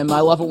 I'm him.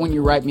 I love it when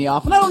you write me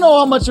off. And I don't know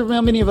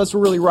how many of us were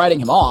really writing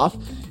him off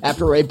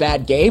after a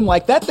bad game.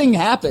 Like, that thing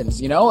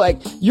happens,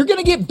 Like, you're going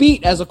to get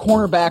beat as a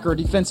cornerback or a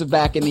defensive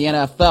back in the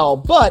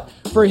NFL. But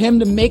for him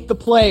to make the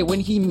play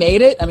when he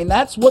made it, I mean,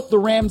 that's what the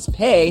Rams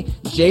pay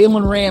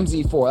Jalen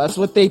Ramsey for. That's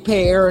what they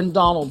pay Aaron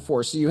Donald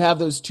for. So you have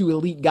those 2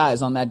 elite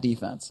guys on that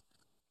defense.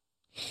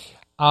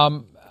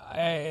 And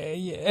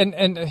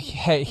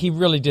hey, he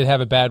really did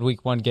have a bad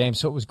week 1 game,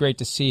 so it was great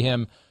to see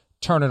him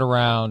turn it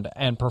around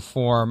and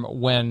perform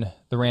when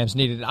the Rams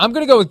needed it. I'm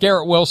going to go with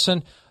Garrett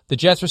Wilson, the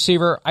Jets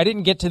receiver. I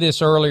didn't get to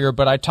this earlier,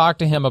 but I talked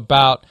to him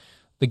about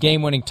the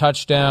game-winning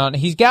touchdown.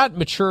 He's got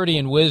maturity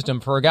and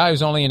wisdom for a guy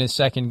who's only in his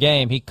second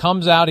game. He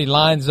comes out, he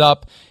lines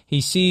up, he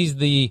sees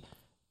the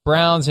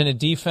Browns in a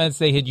defense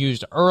they had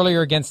used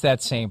earlier against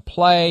that same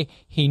play.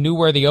 He knew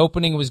where the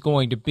opening was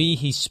going to be.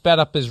 He sped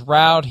up his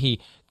route. He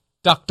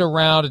ducked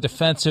around a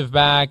defensive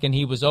back, and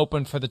he was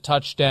open for the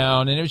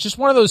touchdown. And it was just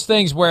one of those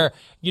things where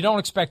you don't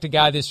expect a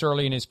guy this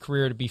early in his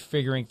career to be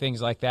figuring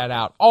things like that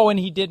out. Oh, and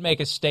he did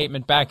make a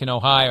statement back in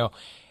Ohio,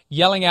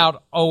 yelling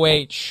out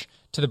OH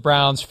to the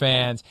Browns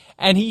fans.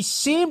 And he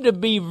seemed to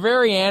be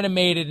very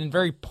animated and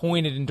very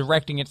pointed in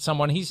directing at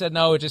someone. He said,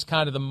 no, it just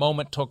kind of the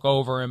moment took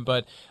over him.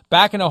 But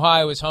back in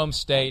Ohio, his home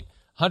state,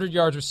 100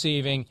 yards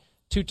receiving,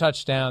 2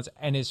 touchdowns,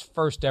 and his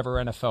first ever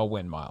NFL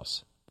win,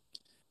 Miles.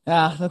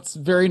 Yeah, that's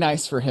very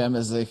nice for him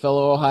as a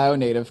fellow Ohio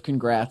native.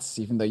 Congrats,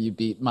 even though you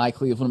beat my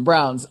Cleveland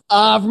Browns.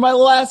 For my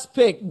last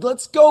pick,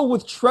 let's go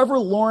with Trevor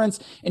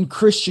Lawrence and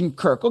Christian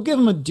Kirk. I'll give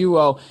them a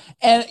duo.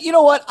 And you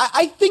know what?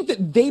 I think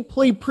that they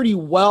played pretty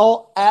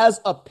well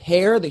as a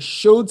pair. They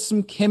showed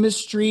some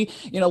chemistry.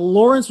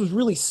 Lawrence was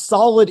really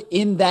solid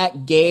in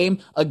that game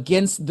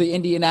against the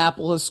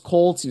Indianapolis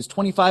Colts. He was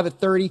 25 of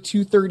 30,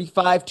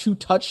 235, 2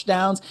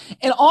 touchdowns.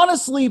 And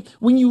honestly,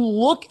 when you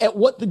look at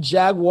what the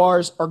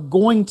Jaguars are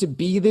going to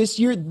be this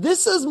year,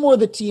 this is more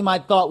the team I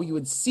thought we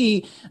would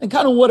see and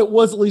kind of what it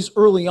was at least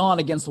early on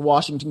against the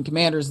Washington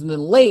Commanders and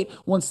then late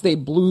once they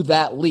blew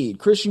that lead.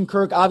 Christian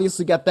Kirk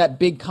obviously got that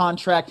big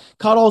contract,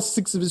 caught all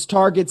 6 of his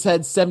targets,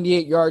 had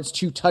 78 yards,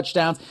 2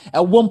 touchdowns.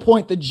 At one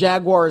point, the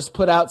Jaguars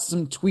put out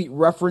some tweet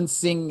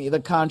referencing the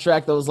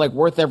contract that was like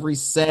worth every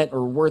cent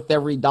or worth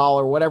every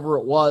dollar, whatever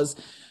it was.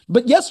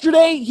 But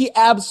yesterday, he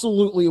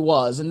absolutely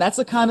was. And that's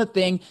the kind of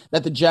thing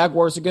that the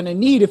Jaguars are going to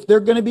need if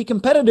they're going to be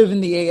competitive in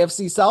the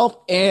AFC South.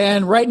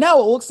 And right now,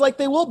 it looks like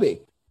they will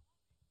be.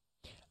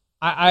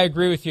 I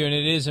agree with you, and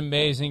it is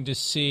amazing to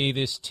see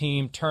this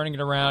team turning it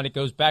around. It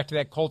goes back to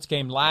that Colts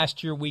game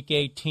last year, Week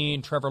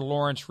 18. Trevor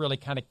Lawrence really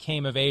kind of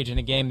came of age in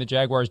a game the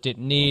Jaguars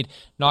didn't need,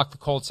 knocked the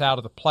Colts out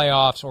of the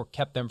playoffs or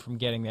kept them from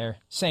getting there.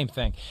 Same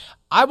thing.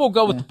 I will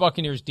go with the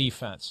Buccaneers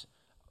defense.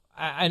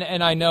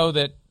 And I know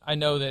that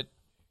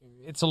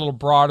it's a little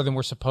broader than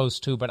we're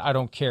supposed to, but I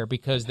don't care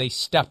because they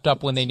stepped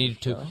up when they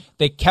needed to.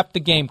 They kept the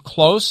game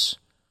close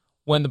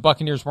when the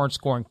Buccaneers weren't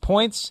scoring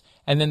points,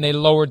 and then they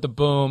lowered the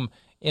boom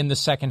in the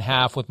second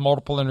half with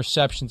multiple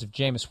interceptions of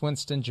Jameis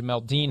Winston.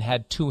 Jamel Dean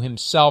had 2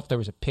 himself. There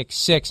was a pick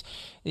 6.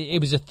 It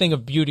was a thing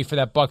of beauty for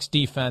that Bucs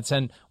defense.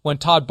 And when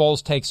Todd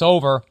Bowles takes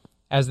over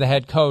as the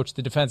head coach,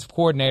 the defensive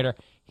coordinator.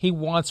 He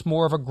wants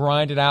more of a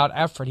grinded-out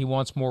effort. He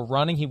wants more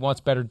running. He wants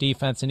better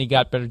defense, and he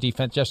got better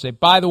defense yesterday.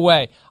 By the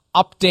way,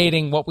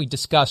 updating what we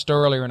discussed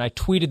earlier, and I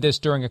tweeted this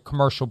during a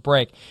commercial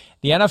break,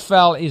 the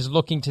NFL is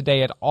looking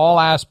today at all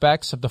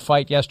aspects of the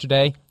fight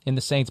yesterday in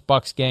the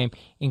Saints-Bucs game,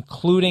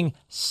 including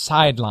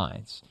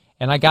sidelines.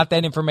 And I got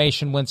that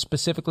information when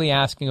specifically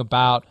asking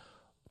about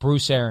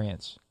Bruce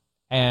Arians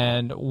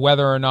and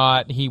whether or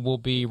not he will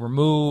be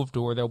removed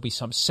or there'll be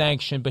some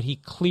sanction, but he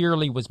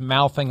clearly was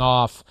mouthing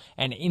off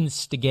and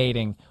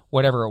instigating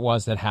whatever it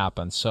was that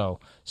happened. So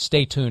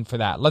stay tuned for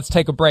that. Let's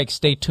take a break.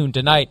 Stay tuned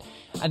tonight.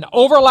 An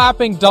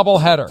overlapping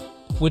doubleheader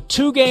with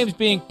 2 games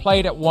being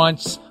played at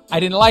once. I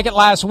didn't like it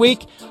last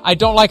week. I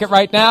don't like it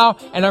right now,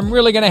 and I'm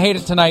really going to hate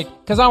it tonight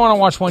because I want to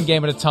watch one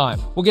game at a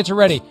time. We'll get you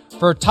ready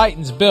for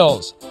Titans,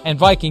 Bills, and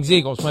Vikings,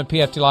 Eagles when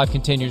PFT Live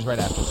continues right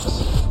after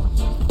this.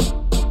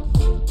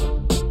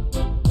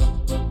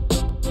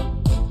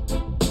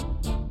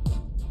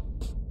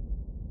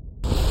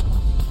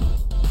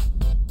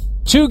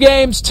 Two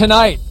games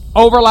tonight,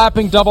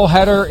 overlapping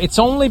doubleheader. It's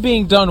only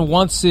being done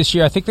once this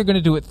year. I think they're going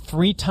to do it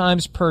 3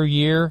 times per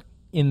year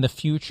in the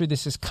future.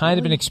 This is kind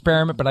of an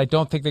experiment, but I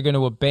don't think they're going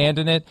to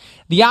abandon it.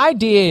 The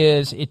idea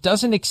is it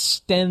doesn't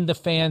extend the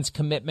fans'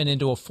 commitment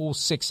into a full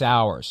 6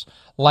 hours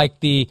like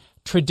the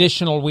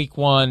traditional week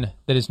 1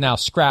 that is now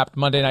scrapped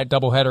Monday night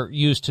doubleheader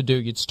used to do.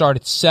 You'd start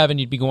at 7,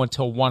 you'd be going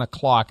till 1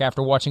 o'clock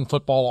after watching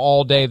football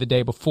all day the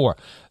day before.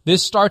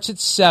 This starts at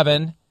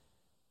 7.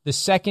 The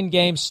second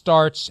game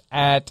starts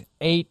at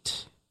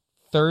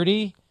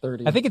 8:30.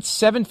 I think it's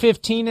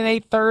 7:15 and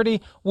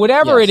 8:30.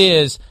 Whatever it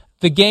is,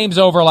 the games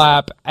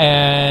overlap,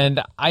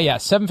 and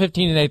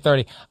 7:15 and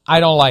 8:30. I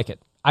don't like it.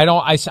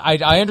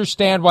 I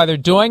understand why they're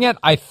doing it.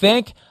 I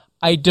think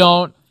I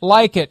don't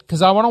like it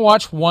because I want to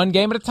watch one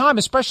game at a time,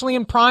 especially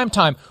in prime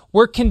time.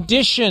 We're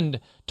conditioned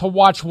to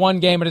watch one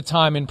game at a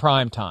time in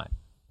prime time.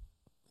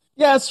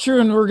 Yeah, it's true,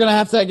 and we're going to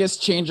have to, I guess,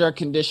 change our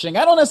conditioning.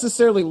 I don't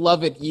necessarily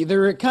love it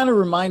either. It kind of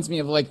reminds me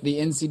of, like, the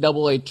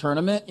NCAA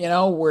tournament, you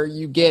know, where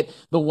you get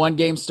the one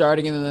game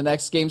starting and then the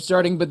next game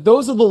starting, but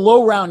those are the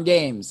low-round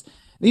games.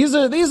 These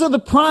are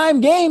the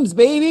prime games,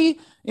 baby.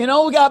 You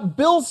know, we got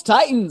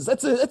Bills-Titans.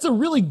 That's a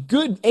really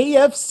good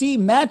AFC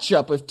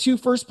matchup of 2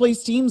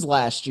 first-place teams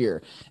last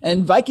year,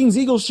 and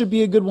Vikings-Eagles should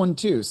be a good one,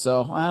 too,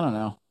 so I don't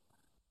know.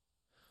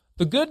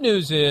 The good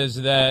news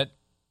is that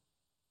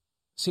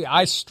see,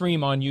 I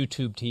stream on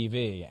YouTube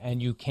TV,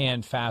 and you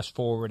can fast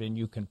forward and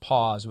you can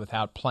pause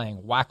without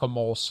playing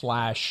whack-a-mole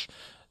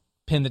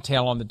 / pin the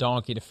tail on the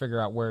donkey to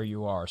figure out where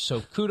you are.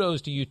 So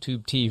kudos to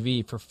YouTube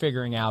TV for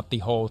figuring out the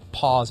whole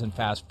pause and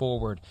fast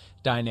forward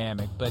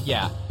dynamic. But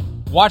yeah,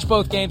 watch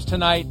both games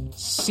tonight.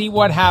 See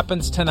what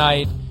happens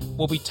tonight.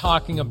 We'll be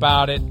talking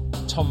about it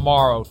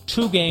tomorrow.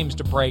 2 games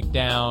to break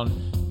down.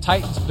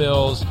 Titans,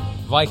 Bills,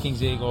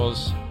 Vikings,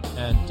 Eagles,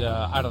 and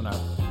I don't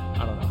know.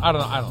 I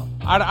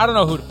don't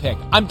know who to pick.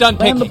 I'm done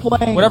picking.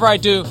 Whatever I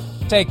do,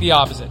 take the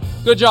opposite.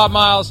 Good job,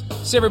 Miles.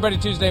 See everybody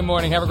Tuesday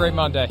morning. Have a great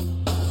Monday.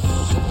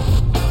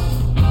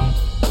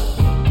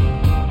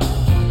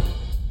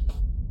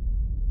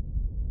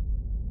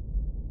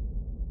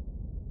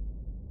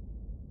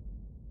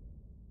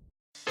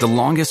 The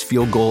longest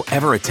field goal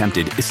ever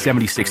attempted is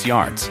 76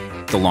 yards.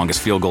 The longest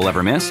field goal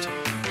ever missed?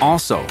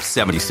 Also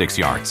 76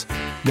 yards.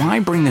 Why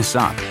bring this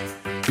up?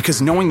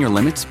 Because knowing your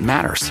limits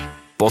matters,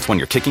 both when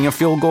you're kicking a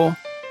field goal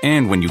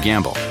and when you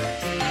gamble.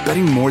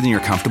 Betting more than you're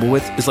comfortable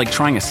with is like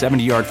trying a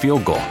 70-yard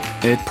field goal.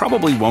 It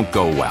probably won't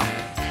go well.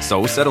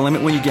 So set a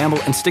limit when you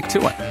gamble and stick to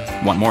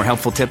it. Want more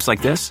helpful tips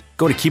like this?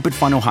 Go to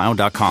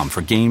keepitfunohio.com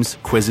for games,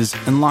 quizzes,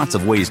 and lots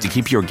of ways to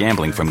keep your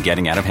gambling from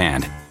getting out of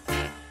hand.